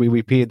videos. We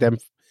repeated them,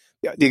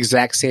 the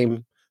exact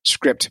same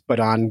script, but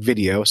on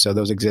video. So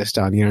those exist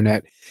on the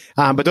internet.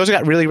 But those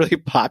got really, really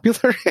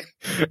popular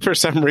for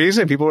some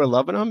reason. People were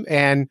loving them.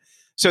 And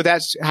so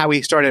that's how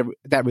we started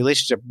that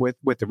relationship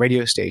with the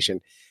radio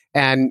station.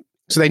 And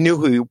so they knew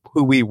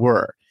who we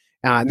were.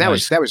 And that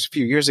Nice. was a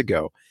few years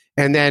ago.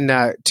 And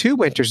then 2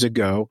 winters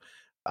ago,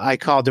 I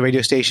called the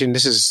radio station.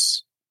 This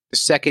is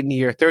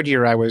the third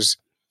year I was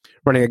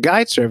running a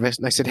guide service.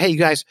 And I said, hey, you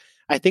guys,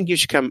 I think you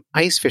should come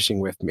ice fishing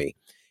with me.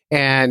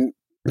 And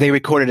they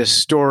recorded a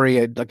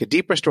story, like a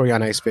deeper story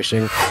on ice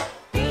fishing.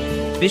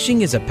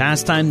 Fishing is a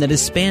pastime that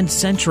has spanned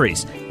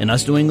centuries, and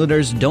us New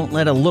Englanders don't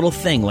let a little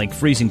thing like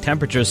freezing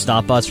temperatures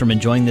stop us from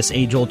enjoying this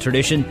age-old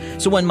tradition.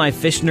 So when my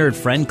fish nerd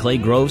friend Clay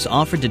Groves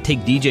offered to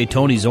take DJ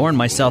Tony Zorn and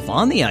myself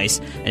on the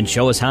ice and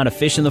show us how to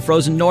fish in the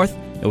frozen north,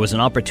 it was an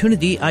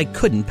opportunity I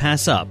couldn't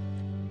pass up.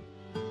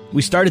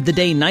 We started the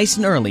day nice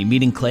and early,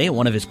 meeting Clay at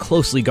one of his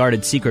closely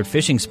guarded secret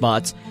fishing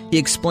spots. He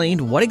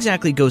explained what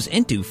exactly goes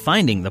into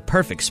finding the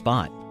perfect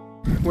spot.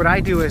 What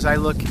I do is I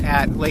look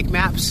at lake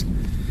maps.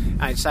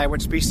 I decide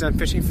what species I'm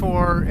fishing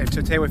for. And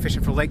so today we're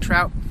fishing for lake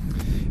trout.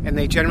 And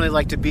they generally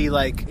like to be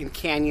like in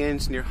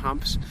canyons near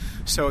humps.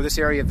 So this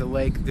area of the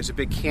lake, there's a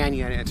big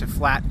canyon and it's a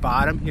flat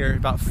bottom here,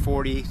 about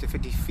 40 to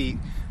 50 feet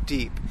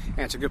deep.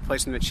 And it's a good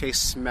place for them to chase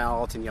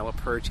smelt and yellow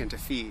perch and to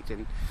feed.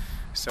 And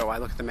so I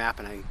look at the map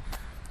and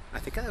I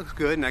think that looks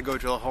good. And I go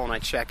drill a hole and I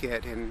check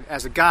it. And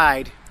as a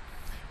guide,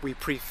 we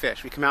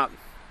pre-fish. We come out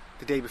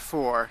the day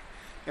before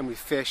and we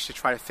fish to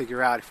try to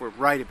figure out if we're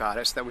right about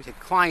it so that we take a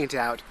client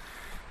out.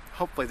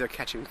 Hopefully they're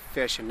catching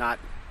fish and not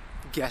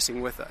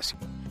guessing with us.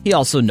 He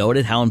also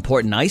noted how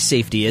important ice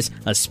safety is,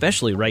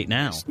 especially right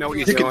now. Know what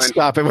you're doing. Can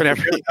stop it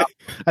whenever.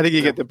 I think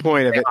you get the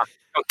point of it.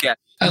 Okay.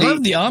 I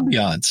love the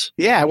ambiance.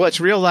 Yeah, well, it's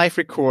real life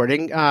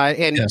recording.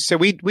 So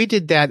we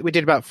did that. We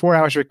did about 4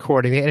 hours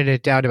recording. They edited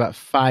it down to about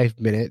 5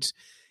 minutes.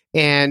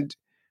 And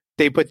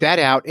they put that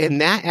out.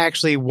 And that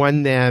actually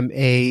won them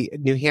a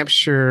New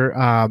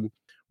Hampshire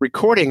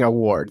recording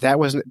award. That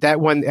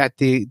one at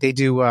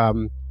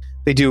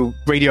they do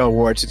radio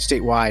awards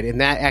statewide,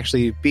 and that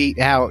actually beat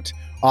out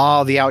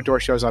all the outdoor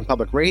shows on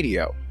public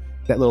radio,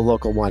 that little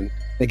local one.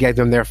 They gave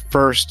them their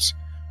first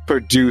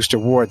produced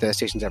award that the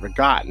station's ever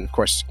gotten. Of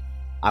course,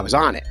 I was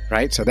on it,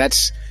 right? So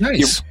that's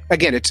Nice.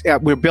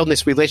 we're building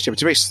this relationship.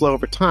 It's very slow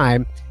over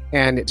time,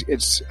 and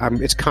it's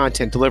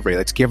content delivery.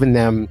 It's giving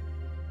them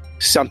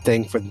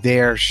something for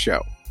their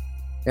show,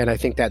 and I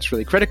think that's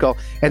really critical.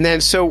 And then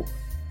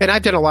and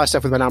I've done a lot of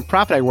stuff with my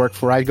nonprofit I work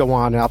for. I go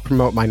on and I'll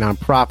promote my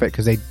nonprofit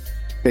because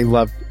they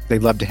love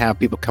to have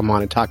people come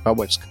on and talk about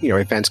what's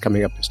events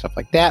coming up and stuff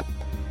like that.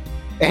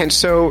 And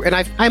so, and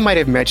I might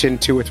have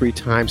mentioned 2 or 3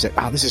 times that,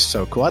 this is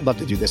so cool. I'd love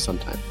to do this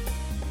sometime.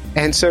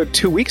 And so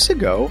 2 weeks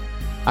ago,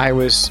 I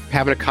was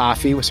having a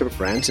coffee with some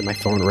friends and my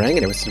phone rang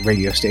and it was the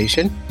radio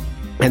station.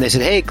 And they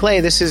said, hey, Clay,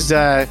 this is,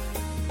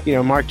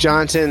 Mark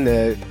Johnson,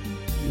 the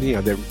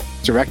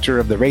director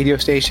of the radio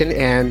station,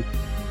 and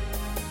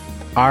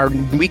our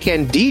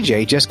weekend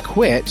DJ just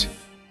quit.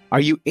 Are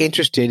you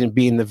interested in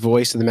being the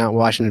voice of the Mount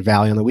Washington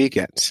Valley on the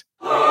weekends?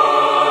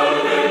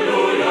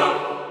 Hallelujah.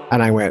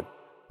 And I went,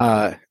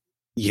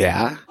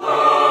 yeah.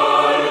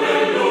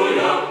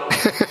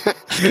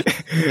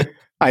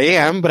 I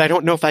am, but I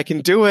don't know if I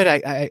can do it.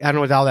 I don't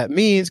know what all that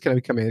means. Can I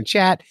come in and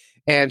chat?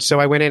 And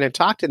so I went in and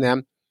talked to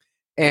them,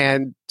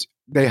 and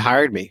they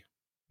hired me.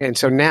 And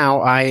so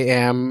now I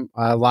am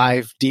a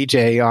live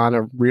DJ on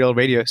a real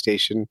radio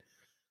station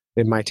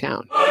in my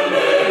town.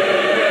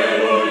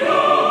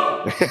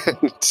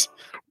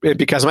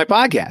 Because of my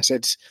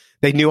podcast.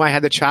 They knew I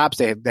had the chops.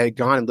 They had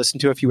gone and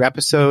listened to a few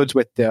episodes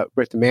with the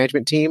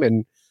management team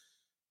and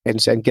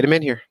said, get him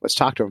in here. Let's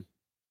talk to him.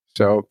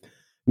 So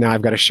now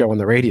I've got a show on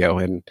the radio,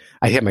 and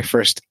I hit my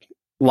first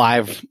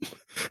live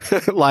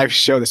live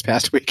show this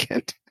past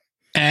weekend.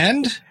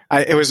 And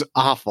It was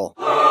awful.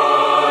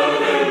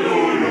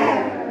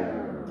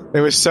 It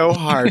was so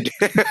hard.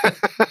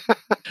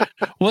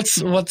 what's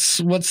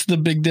the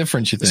big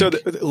difference, you think? So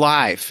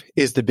live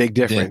is the big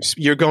difference.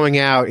 Yeah. You're going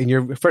out and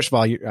you're, first of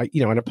all, in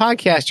a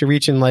podcast, you're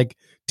reaching like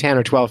 10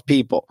 or 12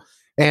 people.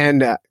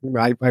 And I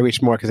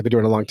reach more because I've been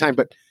doing it a long time,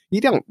 but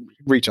you don't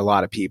reach a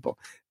lot of people.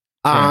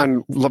 Right.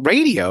 On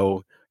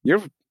radio,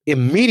 you're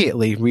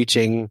immediately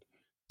reaching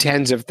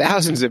tens of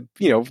thousands of,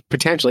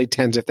 potentially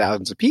tens of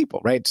thousands of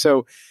people, right?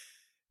 So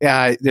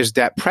there's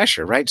that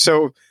pressure, right?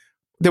 So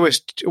there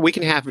was a week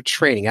and a half of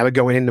training. I would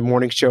go in the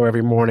morning show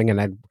every morning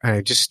and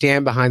I'd just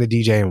stand behind the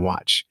DJ and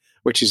watch,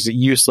 which is a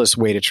useless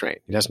way to train.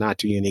 It does not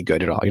do you any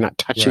good at all. You're not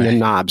touching the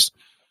knobs.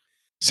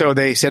 So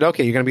they said,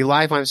 okay, you're going to be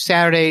live on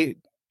Saturday.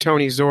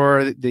 Tony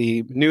Zor,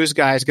 the news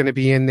guy, is going to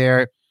be in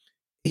there.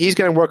 He's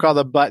going to work all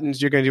the buttons.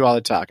 You're going to do all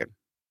the talking.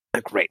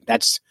 Great.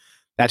 That's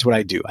what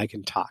I do. I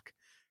can talk.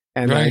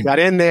 And I got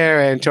in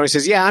there and Tony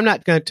says, yeah, I'm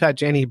not going to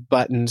touch any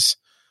buttons.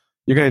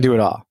 You're going to do it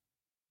all.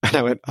 And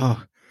I went,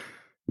 oh,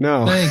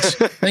 no.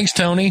 Thanks,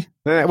 Tony.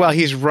 Well,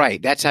 he's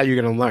right. That's how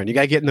you're going to learn. You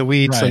got to get in the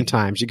weeds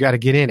sometimes. You got to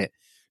get in it.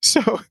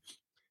 So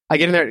I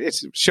get in there.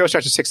 Show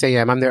starts at 6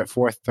 a.m. I'm there at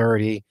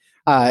 4:30.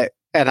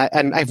 And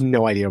I have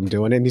no idea what I'm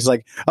doing. And he's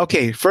like,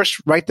 okay,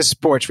 first write the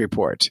sports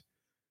report.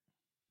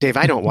 Dave,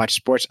 I don't watch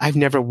sports. I've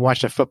never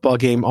watched a football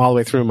game all the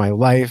way through my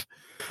life.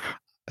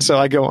 So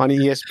I go on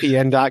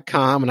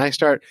ESPN.com and I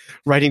start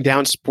writing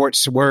down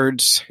sports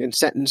words in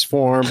sentence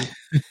form.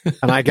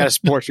 And I got a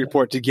sports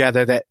report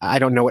together that I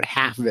don't know what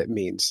half of it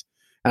means.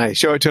 And I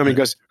show it to him. He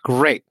goes,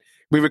 great.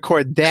 We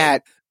record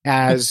that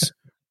as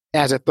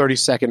a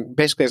 30-second,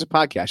 basically as a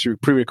podcast. You're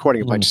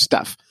pre-recording a bunch of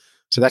stuff.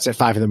 So that's at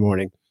 5 in the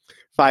morning.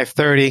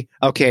 5:30.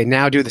 Okay,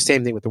 now do the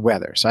same thing with the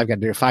weather. So I've got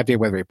to do a 5-day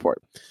weather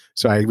report.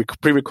 So I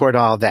pre-record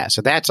all of that.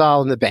 So that's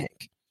all in the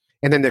bank.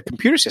 And then the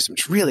computer system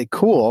is really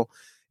cool.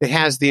 It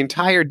has the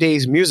entire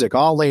day's music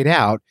all laid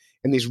out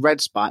in these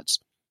red spots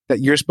that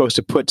you're supposed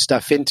to put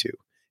stuff into.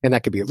 And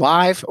that could be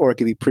live or it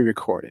could be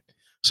pre-recorded.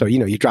 So,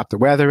 you drop the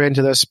weather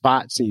into those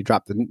spots and you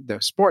drop the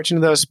sports into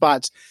those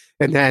spots.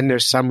 And then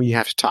there's some where you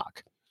have to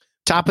talk.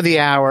 Top of the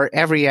hour,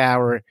 every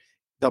hour,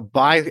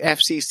 by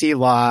FCC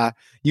law,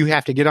 you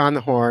have to get on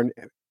the horn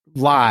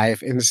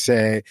live and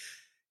say,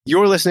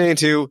 you're listening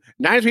to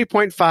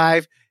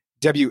 93.5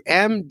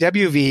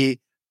 WMWV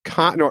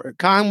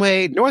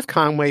Conway, North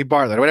Conway,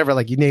 Bartlett, or whatever,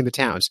 like you name the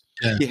towns.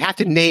 Yeah. You have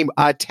to name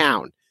a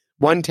town,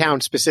 one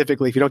town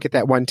specifically. If you don't get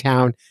that one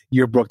town,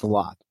 you broke the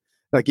law.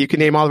 Like you can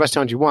name all the rest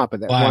of towns you want,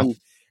 but that one.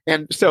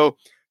 And so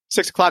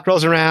 6 o'clock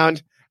rolls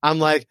around. I'm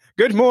like,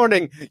 good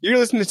morning. You're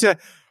listening to,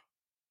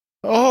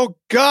 oh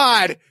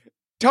God,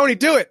 Tony,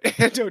 do it.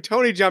 And so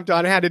Tony jumped on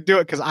and had to do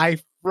it because I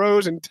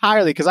froze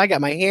entirely because I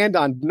got my hand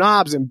on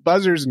knobs and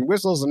buzzers and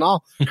whistles and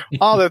all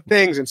the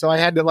things. And so I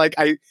had to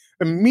I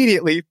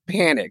immediately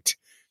panicked.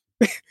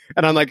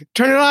 And I'm like,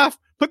 turn it off,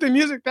 put the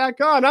music back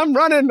on. I'm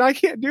running. I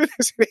can't do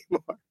this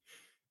anymore.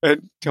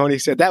 And Tony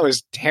said, that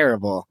was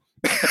terrible.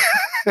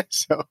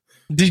 So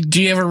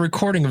do you have a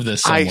recording of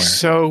this somewhere? I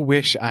so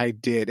wish I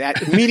did.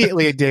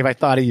 Immediately, Dave, I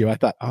thought of you. I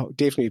thought, oh,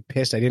 Dave's going to be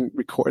pissed I didn't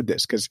record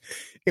this because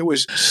it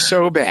was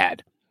so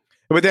bad.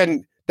 But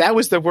then that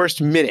was the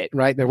worst minute,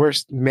 right? The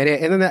worst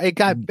minute. And then it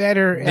got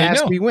better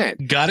as we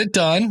went. Got it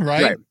done,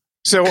 right?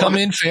 So come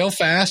in, fail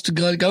fast.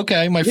 Like,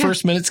 okay, my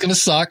first minute's going to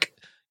suck.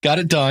 Got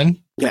it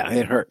done. Yeah,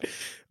 it hurt.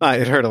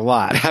 It hurt a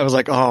lot. I was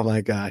like, oh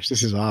my gosh,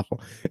 this is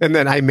awful. And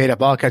then I made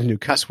up all kinds of new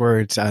cuss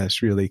words. I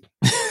was really,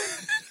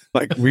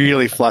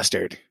 really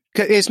flustered.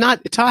 It's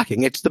not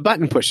talking. It's the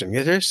button pushing.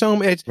 There's so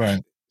much.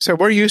 Right. So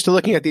we're used to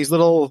looking at these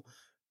little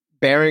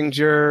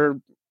Behringer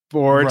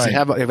boards that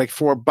have like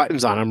 4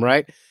 buttons on them,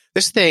 right?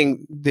 This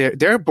thing,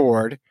 their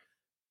board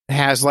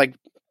has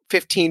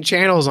 15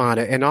 channels on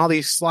it and all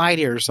these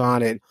sliders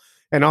on it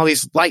and all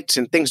these lights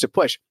and things to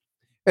push.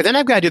 And then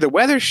I've got to do the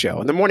weather show.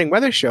 In the morning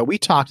weather show, we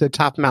talk to the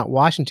top of Mount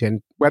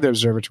Washington Weather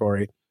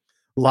Observatory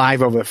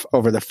live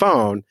over the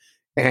phone,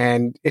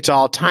 and it's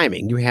all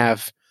timing. You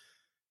have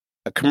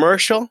a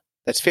commercial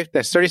that's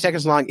 30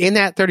 seconds long. In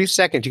that 30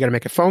 seconds, you got to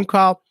make a phone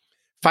call,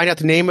 find out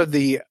the name of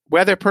the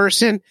weather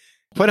person,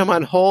 put them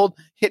on hold,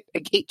 hit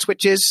 8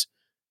 switches,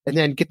 and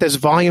then get those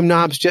volume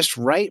knobs just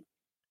right,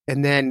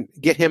 and then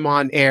get him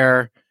on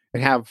air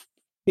and have,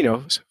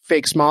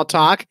 fake small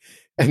talk,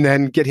 and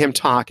then get him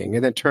talking,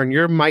 and then turn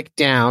your mic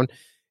down.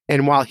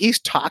 And while he's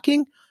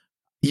talking,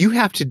 you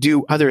have to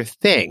do other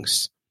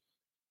things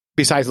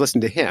besides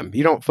listen to him.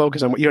 You don't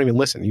focus on what you don't even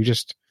listen. You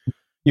just,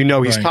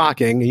 he's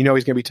talking, and he's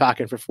going to be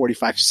talking for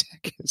 45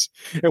 seconds.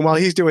 And while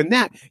he's doing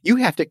that, you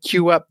have to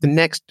queue up the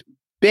next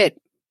bit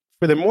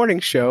for the morning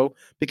show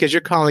because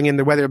you're calling in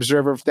the weather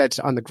observer that's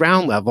on the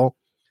ground level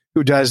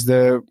who does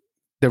the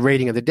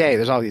rating of the day.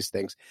 There's all these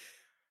things.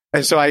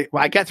 And so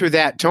I got through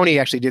that. Tony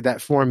actually did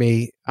that for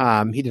me.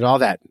 He did all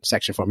that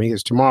section for me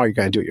because tomorrow you're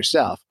going to do it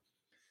yourself.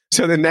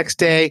 So the next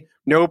day,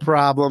 no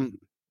problem.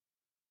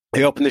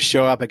 I open the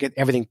show up. I get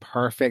everything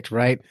perfect,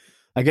 right?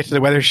 I get to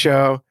the weather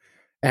show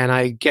and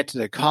I get to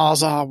the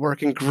calls all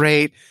working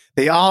great.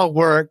 They all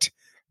worked,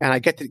 and I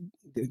get the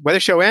weather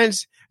show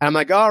ends, and I'm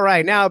like, all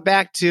right, now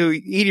back to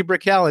Edie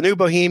Brickell and New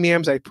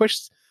Bohemians. I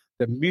push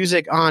the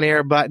music on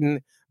air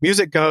button.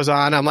 Music goes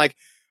on. I'm like,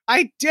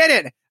 I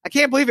did it. I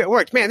can't believe it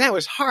worked. Man, that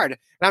was hard. And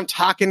I'm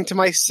talking to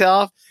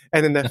myself,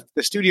 and then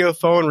the studio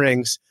phone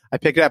rings. I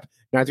pick it up,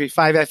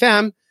 935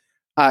 FM.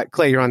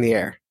 Clay, you're on the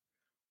air.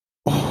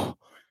 Oh,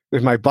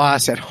 there's my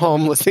boss at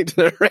home listening to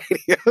the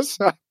radio.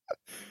 So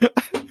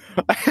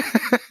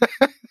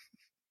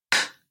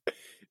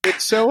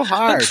it's so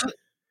hard.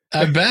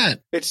 I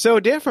bet. It's so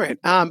different.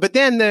 But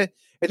then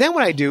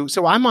what I do,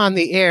 so I'm on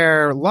the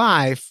air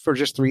live for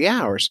just 3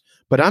 hours,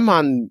 but I'm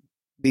on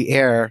the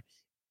air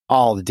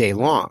all the day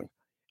long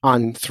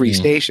on 3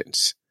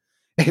 stations.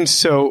 And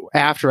so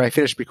after I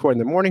finish recording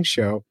the morning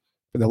show,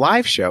 for the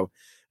live show,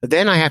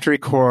 then I have to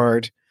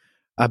record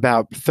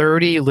about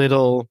 30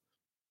 little,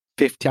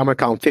 I'm going to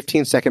call them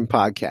 15-second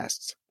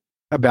podcasts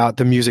about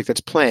the music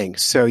that's playing.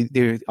 So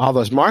all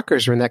those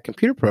markers are in that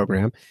computer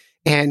program,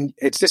 and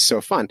it's just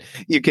so fun.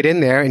 You get in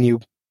there and you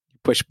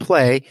push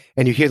play,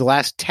 and you hear the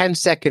last 10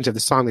 seconds of the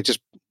song that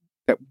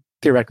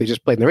theoretically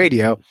just played in the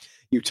radio.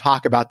 You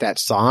talk about that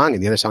song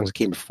and the other songs that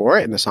came before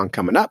it and the song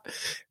coming up,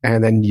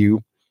 and then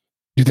you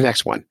do the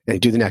next one, and you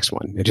do the next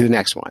one, and do the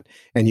next one.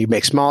 And you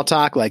make small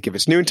talk, like if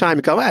it's noontime,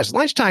 you go, it's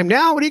lunchtime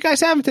now. What are you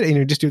guys having today? And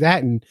you just do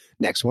that, and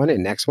next one,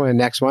 and next one, and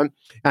next one.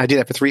 And I do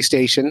that for 3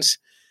 stations,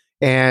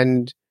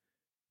 and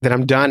then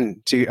I'm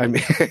done.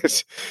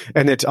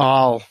 And it's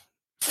all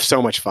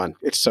so much fun.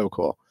 It's so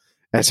cool.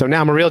 And so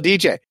now I'm a real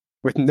DJ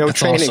with no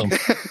training.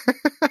 Awesome.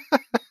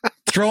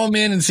 Throw them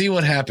in and see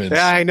what happens.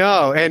 Yeah, I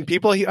know. And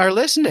people are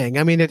listening.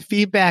 I mean, the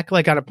feedback,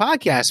 like on a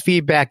podcast,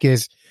 feedback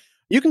is,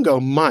 you can go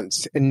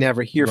months and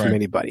never hear from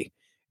anybody.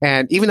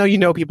 And even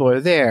though people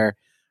are there,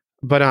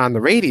 but on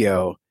the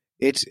radio,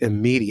 it's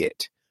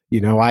immediate.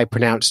 I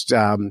pronounced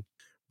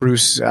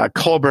Bruce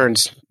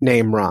Colburn's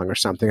name wrong or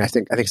something. I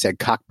think it said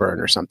Cockburn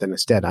or something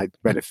instead. I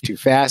read it too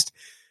fast,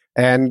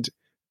 and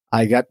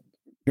I got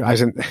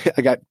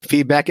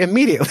feedback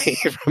immediately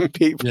from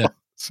people. Yeah.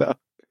 So,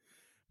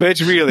 but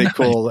it's really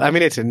cool. I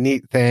mean, it's a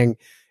neat thing.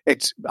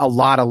 It's a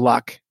lot of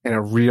luck and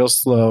a real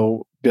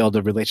slow build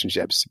of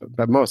relationships,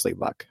 but mostly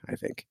luck, I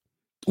think.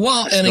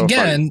 Well, and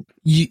again,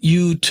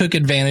 you took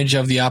advantage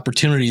of the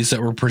opportunities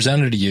that were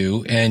presented to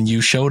you, and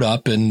you showed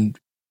up and,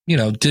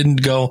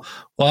 didn't go,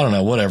 well, I don't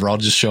know, whatever, I'll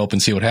just show up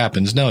and see what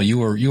happens. No, you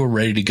were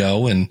ready to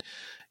go, and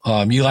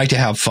you like to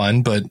have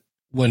fun, but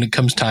when it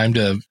comes time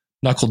to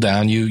knuckle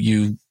down,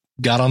 you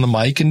got on the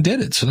mic and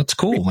did it. So that's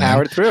cool, man.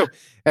 Powered through.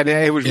 And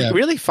it was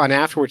really fun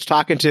afterwards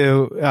talking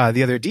to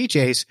the other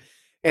DJs.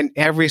 And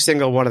every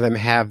single one of them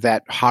have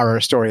that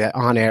horror story, that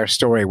on-air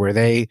story where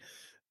they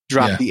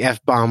dropped the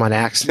F-bomb on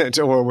accident,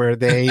 or where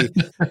they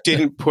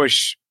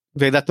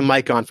they left the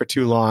mic on for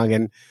too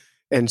long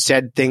and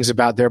said things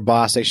about their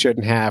boss they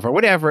shouldn't have, or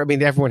whatever. I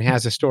mean, everyone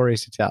has the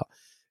stories to tell.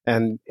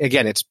 And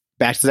again, it's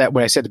back to that,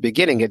 what I said at the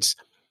beginning, it's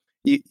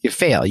you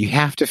fail. You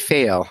have to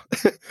fail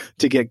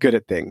to get good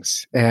at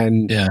things.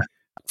 And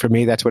for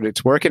me, that's what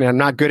it's working. And I'm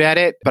not good at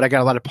it, but I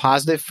got a lot of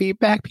positive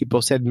feedback.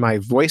 People said my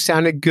voice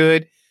sounded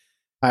good.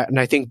 And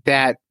I think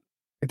that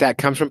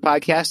comes from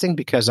podcasting,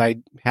 because I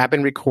have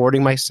been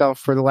recording myself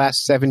for the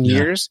last 7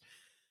 years.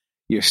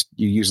 You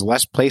use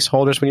less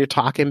placeholders when you're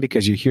talking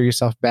because you hear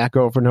yourself back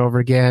over and over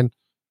again.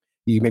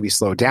 You maybe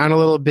slow down a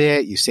little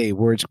bit. You say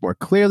words more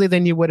clearly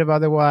than you would have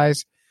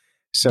otherwise.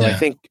 So I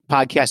think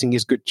podcasting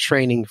is good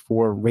training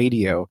for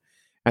radio.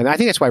 And I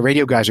think that's why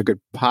radio guys are good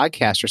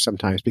podcasters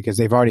sometimes, because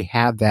they've already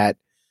had that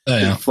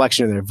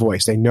inflection in their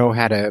voice. They know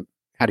how to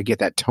get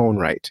that tone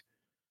right.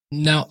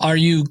 Now, are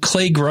you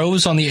Clay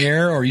Groves on the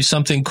air, or are you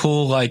something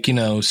cool like,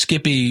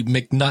 Skippy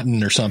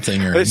McNutton or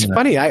something? Or, it's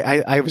funny.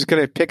 I was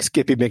going to pick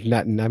Skippy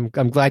McNutton.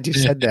 I'm glad you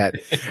said that.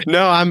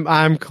 No,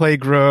 I'm Clay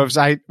Groves.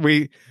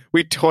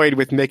 We toyed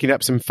with making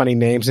up some funny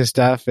names and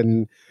stuff,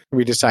 and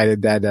we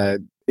decided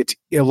that it's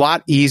a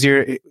lot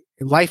easier.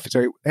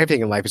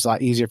 Everything in life is a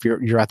lot easier if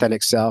you're your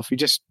authentic self. You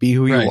just be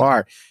who you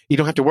are. You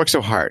don't have to work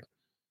so hard.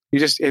 You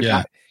just, when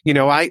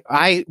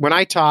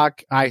I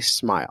talk, I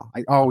smile.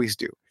 I always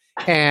do.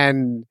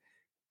 And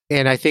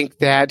I think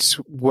that's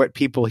what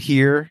people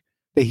hear.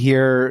 They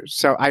hear,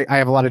 so I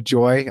have a lot of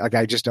joy. Like,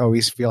 I just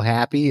always feel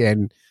happy.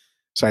 And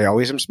so I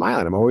always am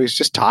smiling. I'm always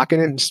just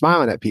talking and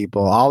smiling at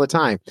people all the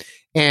time.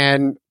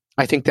 And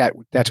I think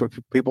that's what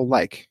people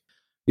like.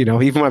 Even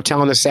when I'm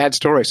telling a sad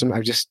story,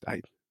 I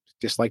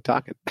just like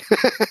talking.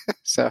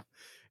 So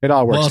it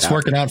all works out. Well, it's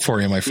working out for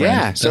you, my friend.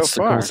 Yeah, so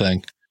far. That's the cool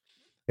thing.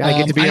 I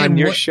get to be on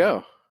your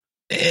show.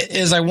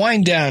 As I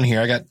wind down here,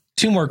 I got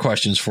 2 more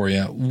questions for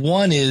you.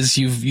 One is,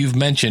 you've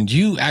mentioned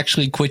you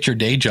actually quit your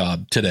day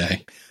job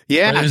today.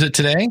 Yeah. Right? Is it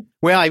today?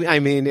 Well, I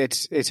mean,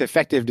 it's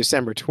effective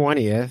December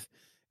 20th.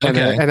 And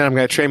then I'm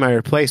going to train my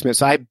replacement.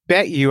 So I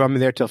bet you I'm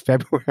there till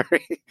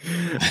February.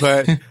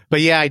 but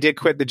yeah, I did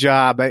quit the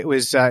job. It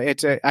was I'm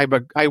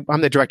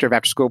the director of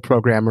after school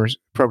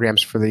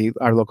programs for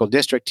our local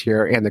district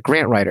here, and the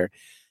grant writer.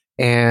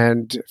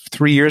 And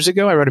 3 years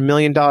ago, I wrote $1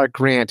 million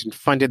grant and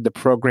funded the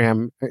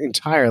program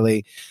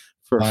entirely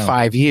for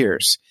 5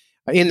 years.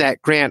 In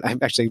that grant,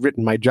 I've actually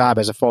written my job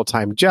as a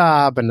full-time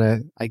job,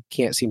 and I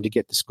can't seem to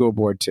get the school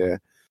board to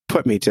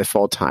put me to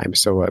full-time.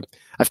 So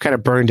I've kind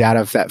of burned out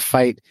of that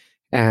fight,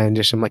 and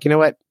just I'm like, you know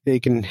what? You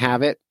can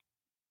have it.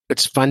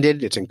 It's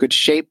funded. It's in good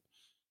shape.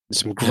 There's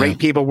some great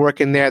people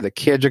working there. The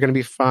kids are going to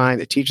be fine.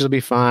 The teachers will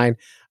be fine.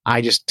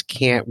 I just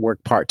can't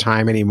work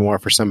part-time anymore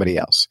for somebody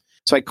else.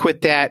 So I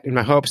quit that, and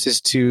my hopes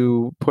is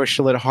to push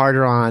a little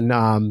harder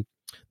on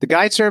the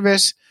guide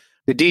service.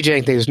 The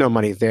DJing thing, there's no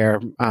money there,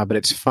 but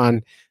it's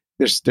fun.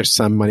 There's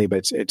some money,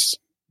 but it's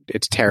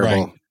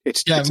terrible.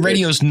 Right.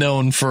 Radio's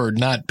known for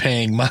not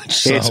paying much.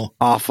 So. It's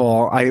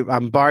awful.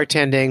 I'm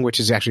bartending, which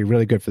is actually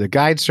really good for the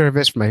guide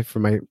service for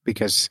my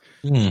because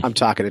I'm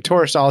talking to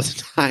tourists all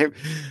the time.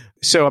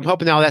 So I'm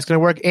hoping all that's going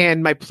to work.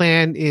 And my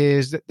plan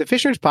is that the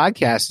Fish Nerds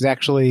podcast has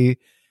actually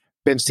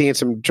been seeing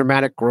some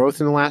dramatic growth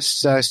in the last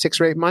 6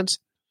 or 8 months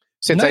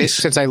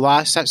since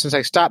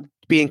I stopped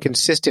being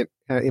consistent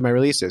in my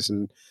releases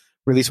and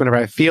release whenever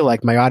I feel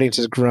like. My audience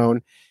has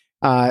grown.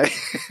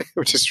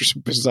 Which is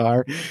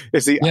bizarre.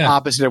 It's the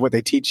opposite of what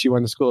they teach you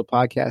on the School of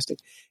Podcasting.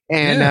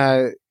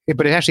 And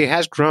but it actually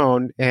has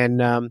grown,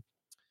 and I'm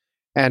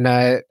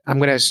going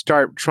to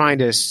start trying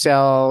to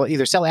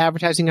either sell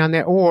advertising on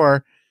there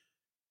or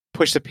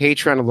push the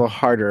Patreon a little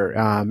harder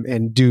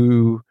and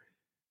do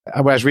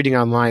what I was reading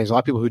online. There's a lot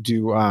of people who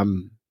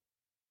do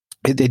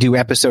they do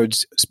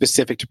episodes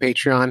specific to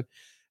Patreon.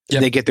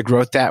 They get the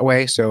growth that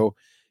way. So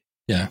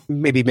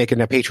maybe making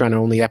a Patreon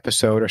only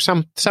episode or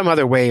some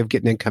other way of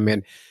getting income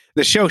in.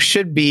 The show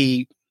should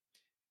be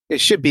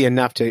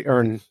enough to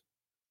earn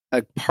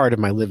a part of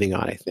my living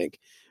on, I think.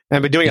 And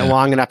I've been doing it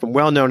long enough. I'm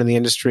well known in the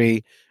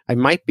industry. I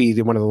might be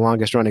one of the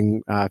longest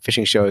running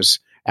fishing shows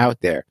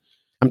out there.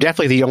 I'm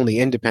definitely the only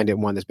independent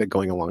one that's been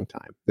going a long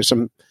time. There's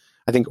some,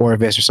 I think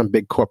Orvis or some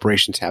big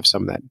corporations have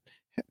some that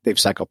they've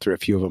cycled through a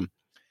few of them.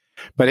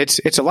 But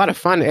it's a lot of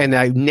fun, and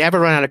I never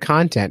run out of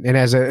content. And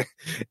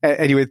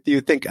and you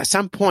would think at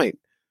some point,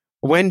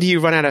 when do you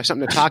run out of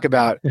something to talk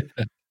about?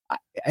 I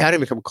don't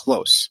even come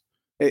close.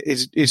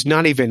 It's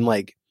not even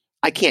like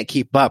I can't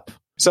keep up.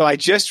 So I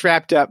just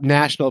wrapped up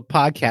National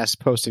Podcast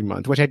Posting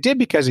Month, which I did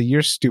because of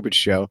your stupid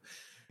show.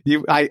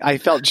 I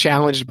felt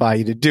challenged by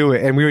you to do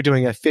it, and we were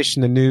doing a Fish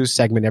in the News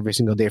segment every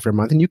single day for a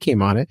month, and you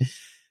came on it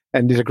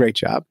and did a great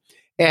job.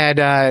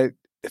 And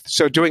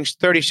so doing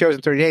 30 shows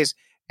in 30 days,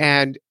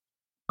 and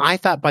I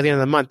thought by the end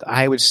of the month,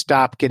 I would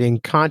stop getting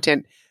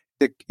content.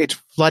 It's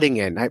flooding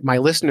in. My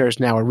listeners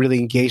now are really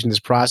engaged in this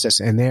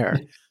process, and they're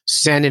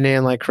sending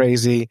in like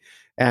crazy.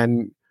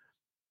 And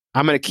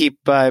I'm going to keep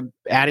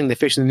adding the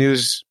Fish in the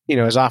News,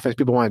 as often as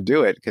people want to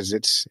do it, because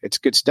it's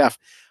good stuff.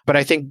 But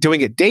I think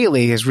doing it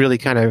daily has really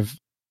kind of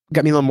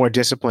got me a little more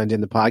disciplined in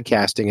the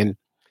podcasting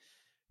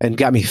and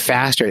got me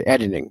faster at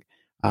editing.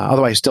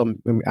 Although I still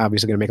am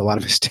obviously going to make a lot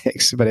of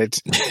mistakes, but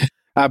it's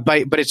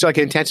but it's like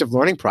an intensive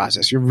learning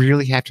process. You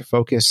really have to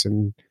focus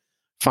and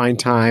find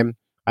time.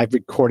 I've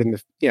recorded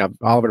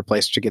all over the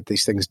place to get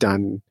these things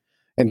done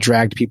and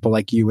dragged people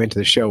like you into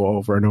the show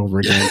over and over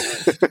again.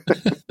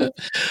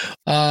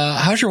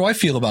 How's your wife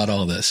feel about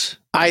all this?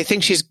 I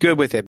think she's good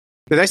with it.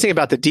 The nice thing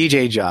about the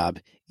DJ job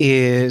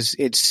is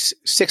it's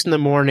 6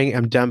 a.m.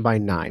 I'm done by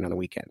 9 on the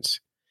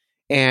weekends.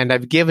 And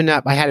I've given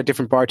up. I had a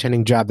different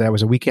bartending job that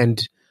was a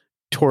weekend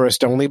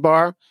tourist only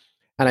bar.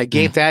 And I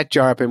gave that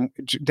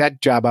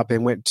job up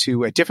and went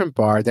to a different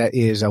bar that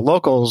is a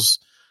locals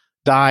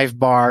dive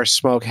bar,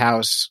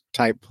 smokehouse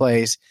type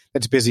place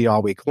that's busy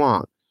all week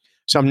long.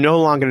 So I'm no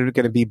longer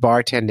going to be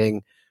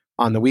bartending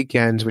on the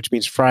weekends, which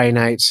means Friday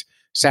nights,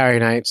 Saturday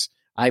nights.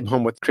 I'm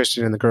home with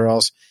Kristen and the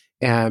girls.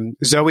 And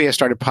Zoe has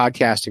started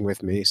podcasting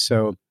with me.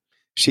 So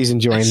she's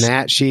enjoying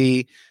that.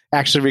 She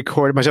actually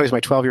recorded, Zoe's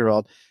my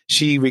 12-year-old.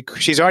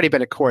 She's already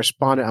been a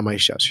correspondent on my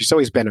show. She's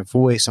always been a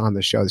voice on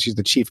the show. She's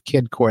the chief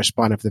kid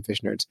correspondent for the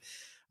Fish Nerds.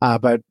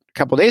 But a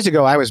couple of days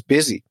ago, I was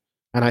busy.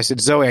 And I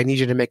said, Zoe, I need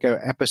you to make an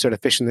episode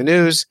of Fish in the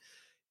News.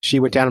 She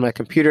went down on my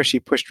computer. She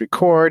pushed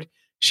record.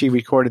 She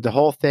recorded the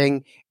whole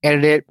thing,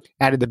 edited it,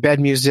 added the bed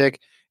music,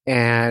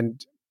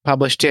 and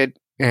published it.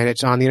 And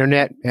it's on the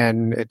internet.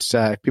 And it's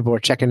people are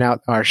checking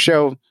out our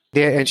show.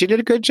 Yeah, and she did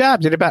a good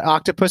job. Did about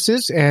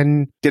octopuses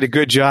and did a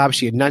good job.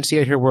 She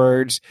enunciated her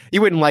words.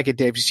 You wouldn't like it,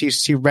 Dave.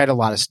 She read a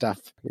lot of stuff.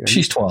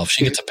 She's 12.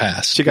 She gets a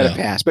pass. She got a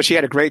pass. But she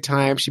had a great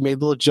time. She made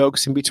little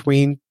jokes in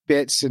between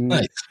bits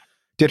and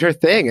did her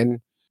thing and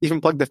even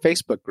plugged the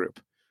Facebook group.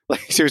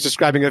 Like she was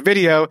describing a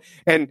video,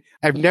 and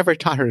I've never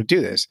taught her to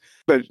do this,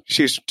 but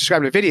she's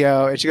describing a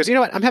video, and she goes, "You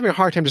know what? I'm having a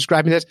hard time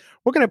describing this.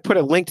 We're going to put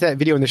a link to that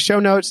video in the show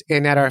notes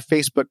and at our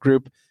Facebook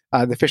group,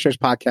 the Fish Nerds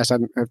podcast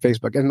on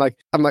Facebook." And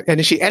I'm like, and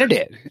then she edited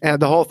it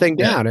and the whole thing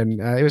down,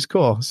 and it was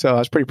cool. So I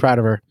was pretty proud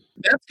of her.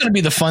 That's going to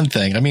be the fun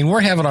thing. I mean,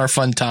 we're having our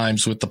fun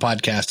times with the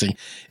podcasting.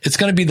 It's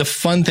going to be the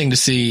fun thing to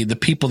see the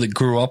people that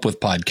grew up with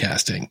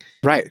podcasting,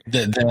 right?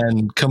 That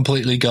then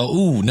completely go,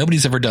 "Ooh,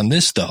 nobody's ever done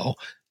this though."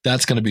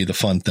 That's going to be the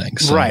fun thing.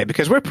 So. Right,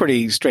 because we're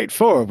pretty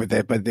straightforward with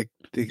it, but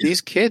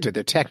these kids with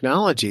their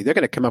technology, they're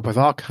going to come up with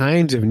all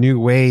kinds of new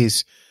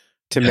ways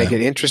to make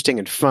it interesting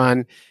and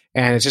fun.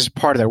 And it's just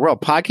part of their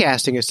world.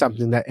 Podcasting is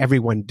something that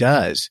everyone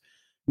does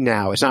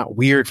now. It's not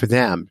weird for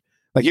them.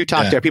 Like you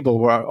talk to people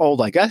who are old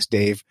like us,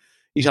 Dave.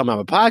 You tell them I'm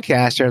a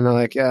podcaster, and they're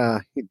like,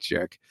 you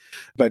jerk.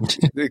 But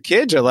the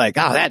kids are like,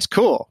 oh, that's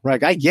cool.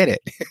 Like, I get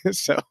it.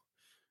 So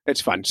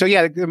it's fun. So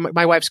yeah,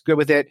 my wife's good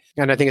with it.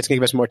 And I think it's going to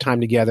give us more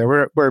time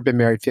together. We've been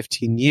married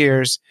 15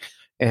 years.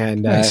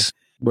 And Nice.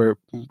 we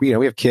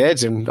have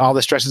kids and all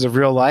the stresses of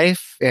real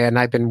life. And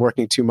I've been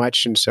working too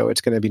much. And so it's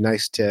going to be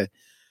nice to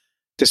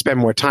spend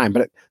more time.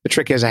 But the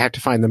trick is I have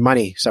to find the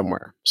money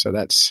somewhere. So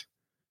that's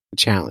the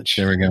challenge.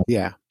 There we go.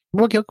 Yeah.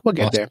 We'll get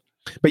there.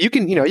 But you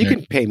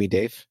can pay me,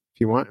 Dave,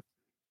 if you want.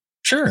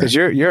 Sure. Because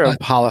you're a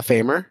Hall of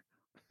Famer.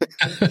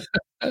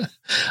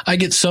 I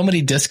get so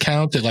many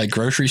discounts at like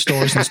grocery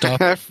stores and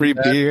stuff. Free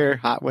beer,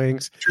 hot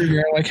wings.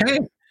 You're like,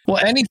 hey, well,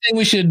 anything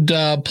we should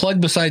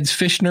plug besides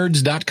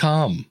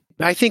fishnerds.com.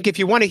 I think if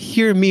you want to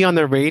hear me on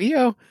the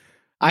radio,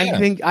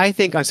 I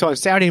think on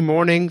Saturday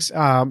mornings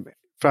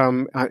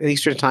from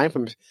Eastern time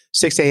from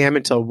 6 a.m.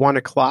 until 1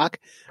 o'clock,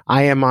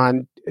 I am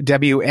on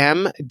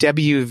WMWV.com,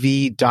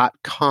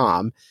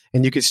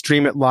 and you can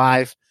stream it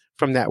live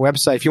from that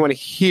website. If you want to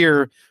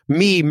hear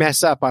me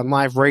mess up on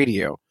live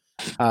radio,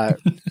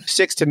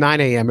 6 to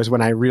 9 a.m. is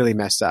when I really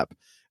mess up.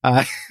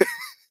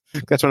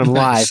 That's when I'm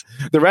live.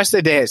 The rest of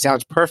the day, it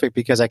sounds perfect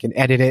because I can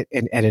edit it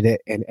and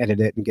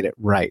get it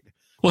right.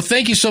 Well,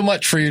 thank you so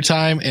much for your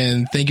time,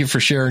 and thank you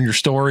for sharing your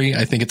story.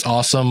 I think it's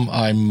awesome.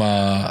 I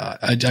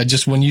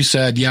just, when you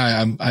said,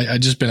 I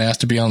just been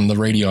asked to be on the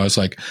radio, I was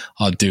like,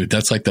 oh, dude,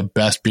 that's like the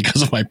best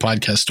because of my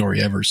podcast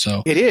story ever.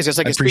 So it is. It's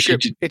like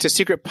it's a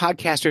secret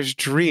podcaster's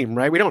dream,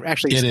 right? We don't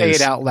actually say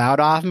it out loud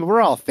often, but we're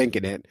all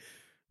thinking it.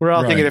 We're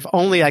all thinking, if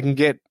only I can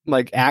get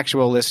like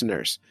actual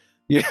listeners.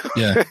 You know?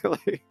 Yeah.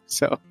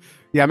 So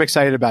yeah, I'm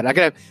excited about it. I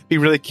gotta be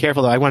really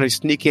careful though. I want to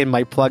sneak in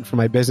my plug for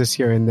my business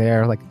here and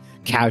there, like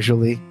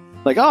casually.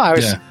 Like, oh, I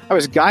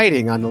was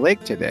guiding on the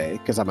lake today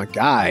because I'm a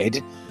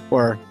guide,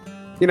 or,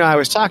 I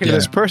was talking to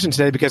this person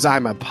today because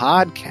I'm a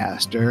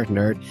podcaster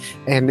nerd,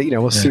 and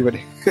we'll see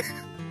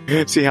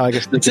see how I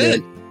get. That's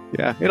it.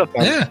 Yeah, it'll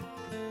come. Yeah,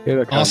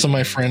 it'll come. Awesome,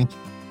 my friend.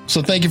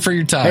 So thank you for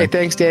your time. Hey,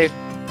 thanks, Dave.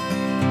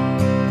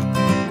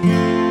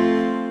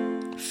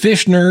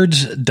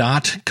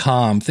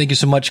 Fishnerds.com. Thank you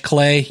so much,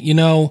 Clay.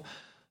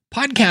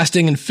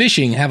 Podcasting and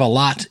fishing have a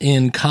lot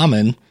in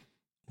common.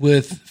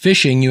 With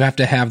fishing, you have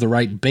to have the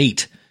right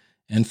bait.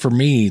 And for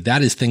me,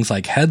 that is things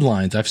like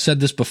headlines. I've said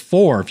this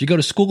before. If you go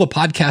to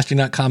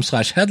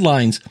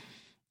schoolofpodcasting.com/headlines,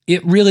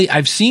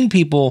 I've seen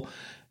people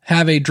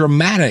have a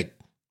dramatic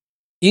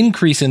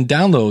increase in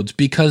downloads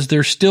because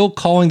they're still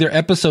calling their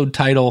episode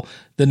title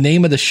the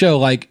name of the show.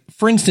 Like,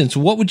 for instance,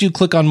 what would you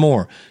click on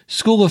more?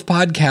 School of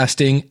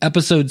Podcasting,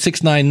 episode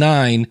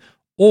 699,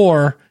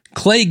 or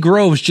Clay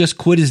Groves just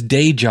quit his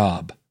day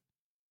job?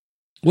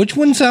 Which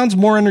one sounds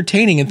more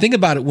entertaining? And think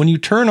about it. When you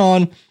turn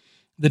on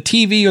the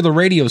TV or the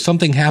radio,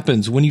 something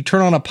happens. When you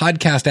turn on a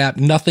podcast app,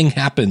 nothing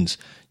happens.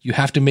 You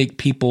have to make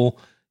people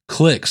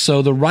click.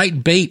 So the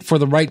right bait for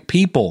the right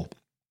people.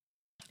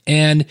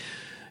 And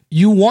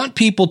you want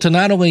people to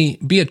not only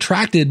be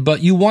attracted,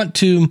 but you want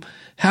to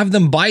have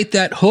them bite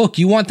that hook.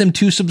 You want them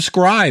to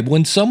subscribe.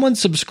 When someone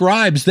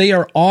subscribes, they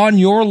are on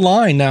your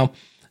line. Now,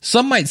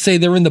 some might say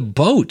they're in the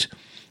boat.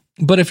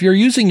 But if you're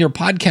using your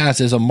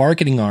podcast as a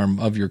marketing arm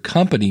of your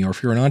company, or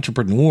if you're an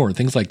entrepreneur,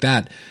 things like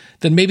that,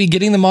 then maybe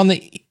getting them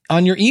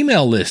on your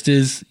email list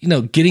is,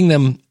 getting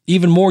them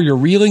even more. You're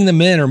reeling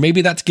them in, or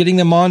maybe that's getting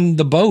them on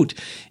the boat.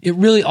 It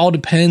really all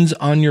depends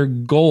on your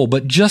goal.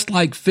 But just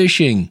like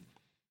fishing,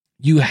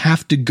 you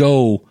have to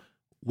go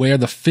where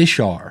the fish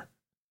are.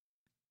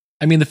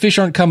 I mean, the fish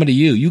aren't coming to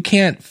you. You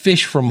can't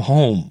fish from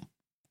home.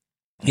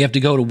 You have to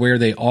go to where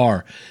they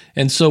are.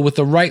 And so with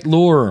the right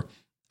lure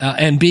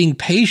and being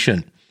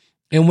patient,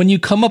 and when you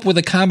come up with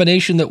a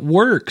combination that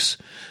works,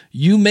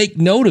 you make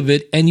note of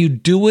it and you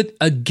do it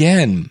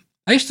again.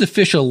 I used to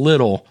fish a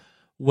little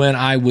when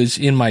I was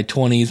in my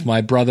 20s.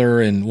 My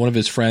brother and one of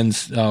his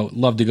friends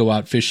loved to go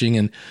out fishing,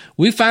 and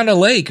we found a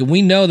lake, and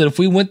we know that if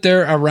we went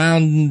there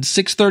around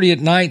 6:30 at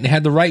night and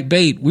had the right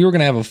bait, we were going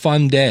to have a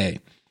fun day.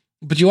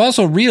 But you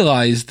also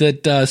realize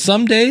that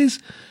some days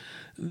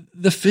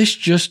the fish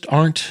just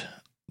aren't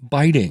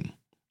biting.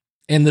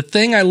 And the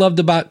thing I loved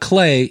about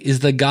Clay is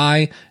the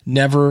guy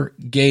never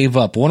gave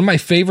up. One of my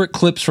favorite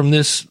clips from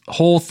this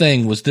whole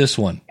thing was this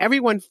one.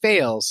 Everyone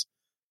fails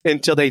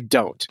until they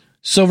don't.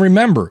 So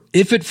remember,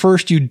 if at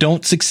first you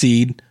don't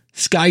succeed,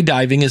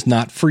 skydiving is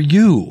not for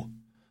you.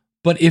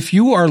 But if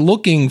you are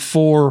looking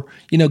for,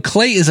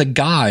 Clay is a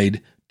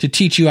guide to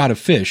teach you how to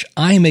fish.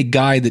 I am a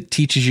guide that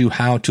teaches you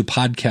how to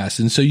podcast.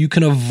 And so you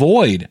can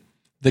avoid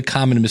the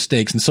common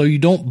mistakes. And so you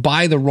don't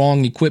buy the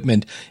wrong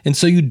equipment. And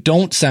so you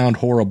don't sound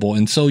horrible.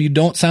 And so you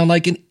don't sound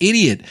like an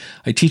idiot.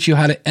 I teach you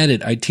how to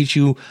edit. I teach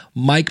you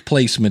mic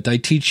placement. I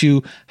teach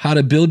you how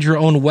to build your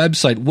own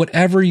website.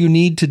 Whatever you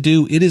need to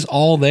do, it is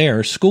all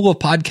there.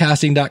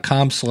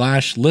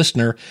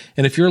 schoolofpodcasting.com/listener.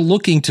 And if you're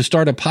looking to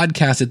start a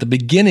podcast at the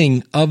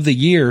beginning of the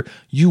year,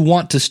 you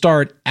want to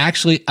start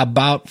actually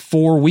about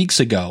 4 weeks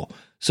ago.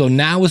 So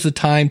now is the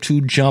time to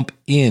jump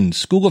in.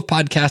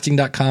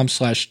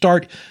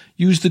 schoolofpodcasting.com/start.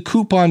 Use the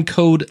coupon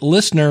code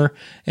LISTENER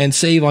and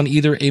save on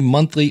either a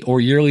monthly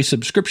or yearly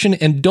subscription.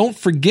 And don't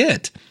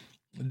forget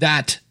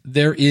that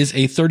there is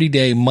a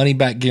 30-day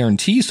money-back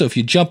guarantee. So if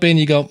you jump in,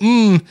 you go,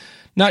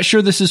 not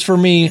sure this is for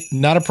me,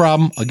 not a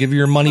problem. I'll give you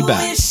your money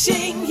back.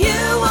 Wishing you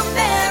a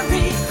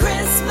Merry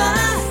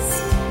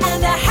Christmas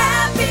and a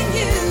Happy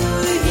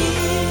New Year.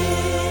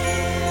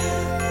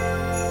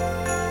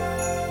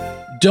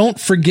 Don't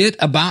forget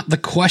about the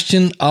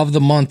question of the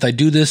month. I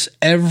do this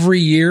every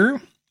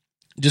year.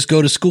 Just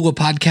go to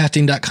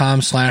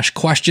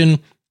schoolofpodcasting.com/question.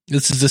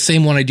 This is the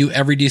same one I do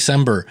every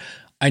December.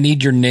 I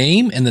need your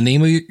name and the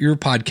name of your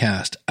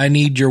podcast. I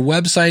need your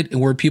website and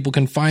where people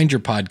can find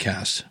your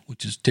podcast,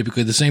 which is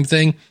typically the same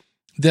thing.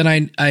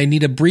 Then I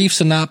need a brief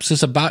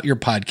synopsis about your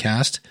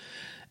podcast.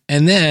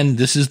 And then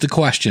this is the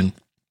question.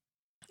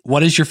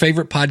 What is your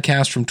favorite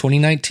podcast from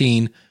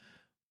 2019?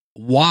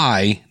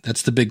 Why?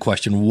 That's the big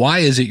question. Why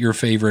is it your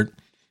favorite?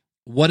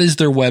 What is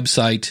their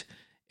website?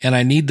 And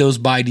I need those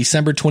by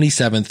December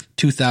 27th,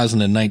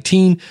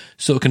 2019,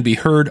 so it can be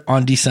heard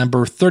on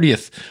December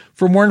 30th.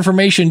 For more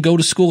information, go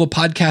to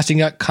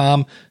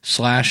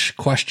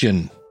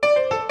schoolofpodcasting.com/question.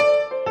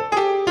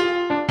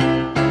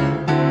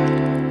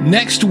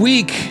 Next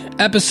week,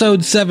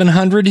 episode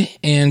 700,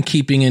 and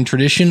keeping in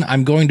tradition,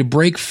 I'm going to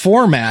break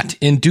format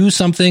and do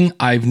something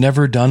I've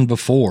never done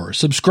before.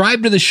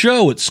 Subscribe to the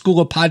show at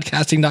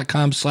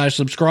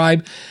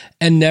schoolofpodcasting.com/subscribe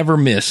and never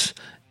miss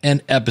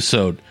an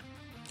episode.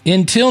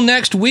 Until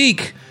next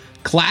week,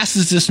 class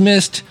is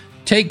dismissed.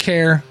 Take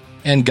care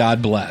and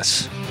God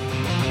bless. If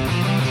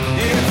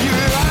you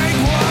like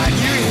what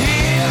you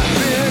hear,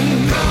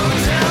 then go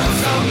tell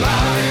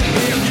somebody.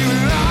 If you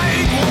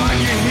like what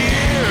you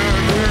hear,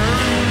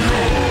 then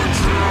go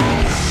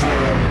tell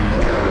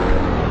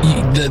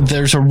somebody.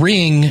 There's a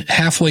ring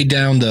halfway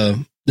down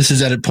this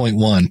is edit point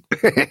 1.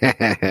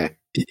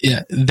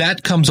 Yeah,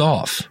 that comes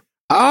off.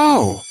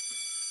 Oh,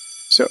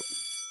 so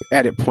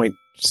edit point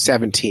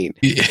 17.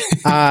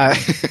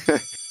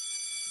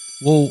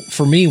 Well,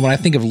 for me, when I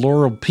think of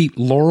Laurel,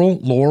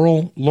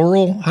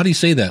 how do you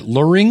say that?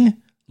 Luring?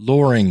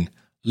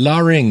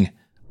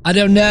 I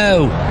don't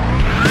know.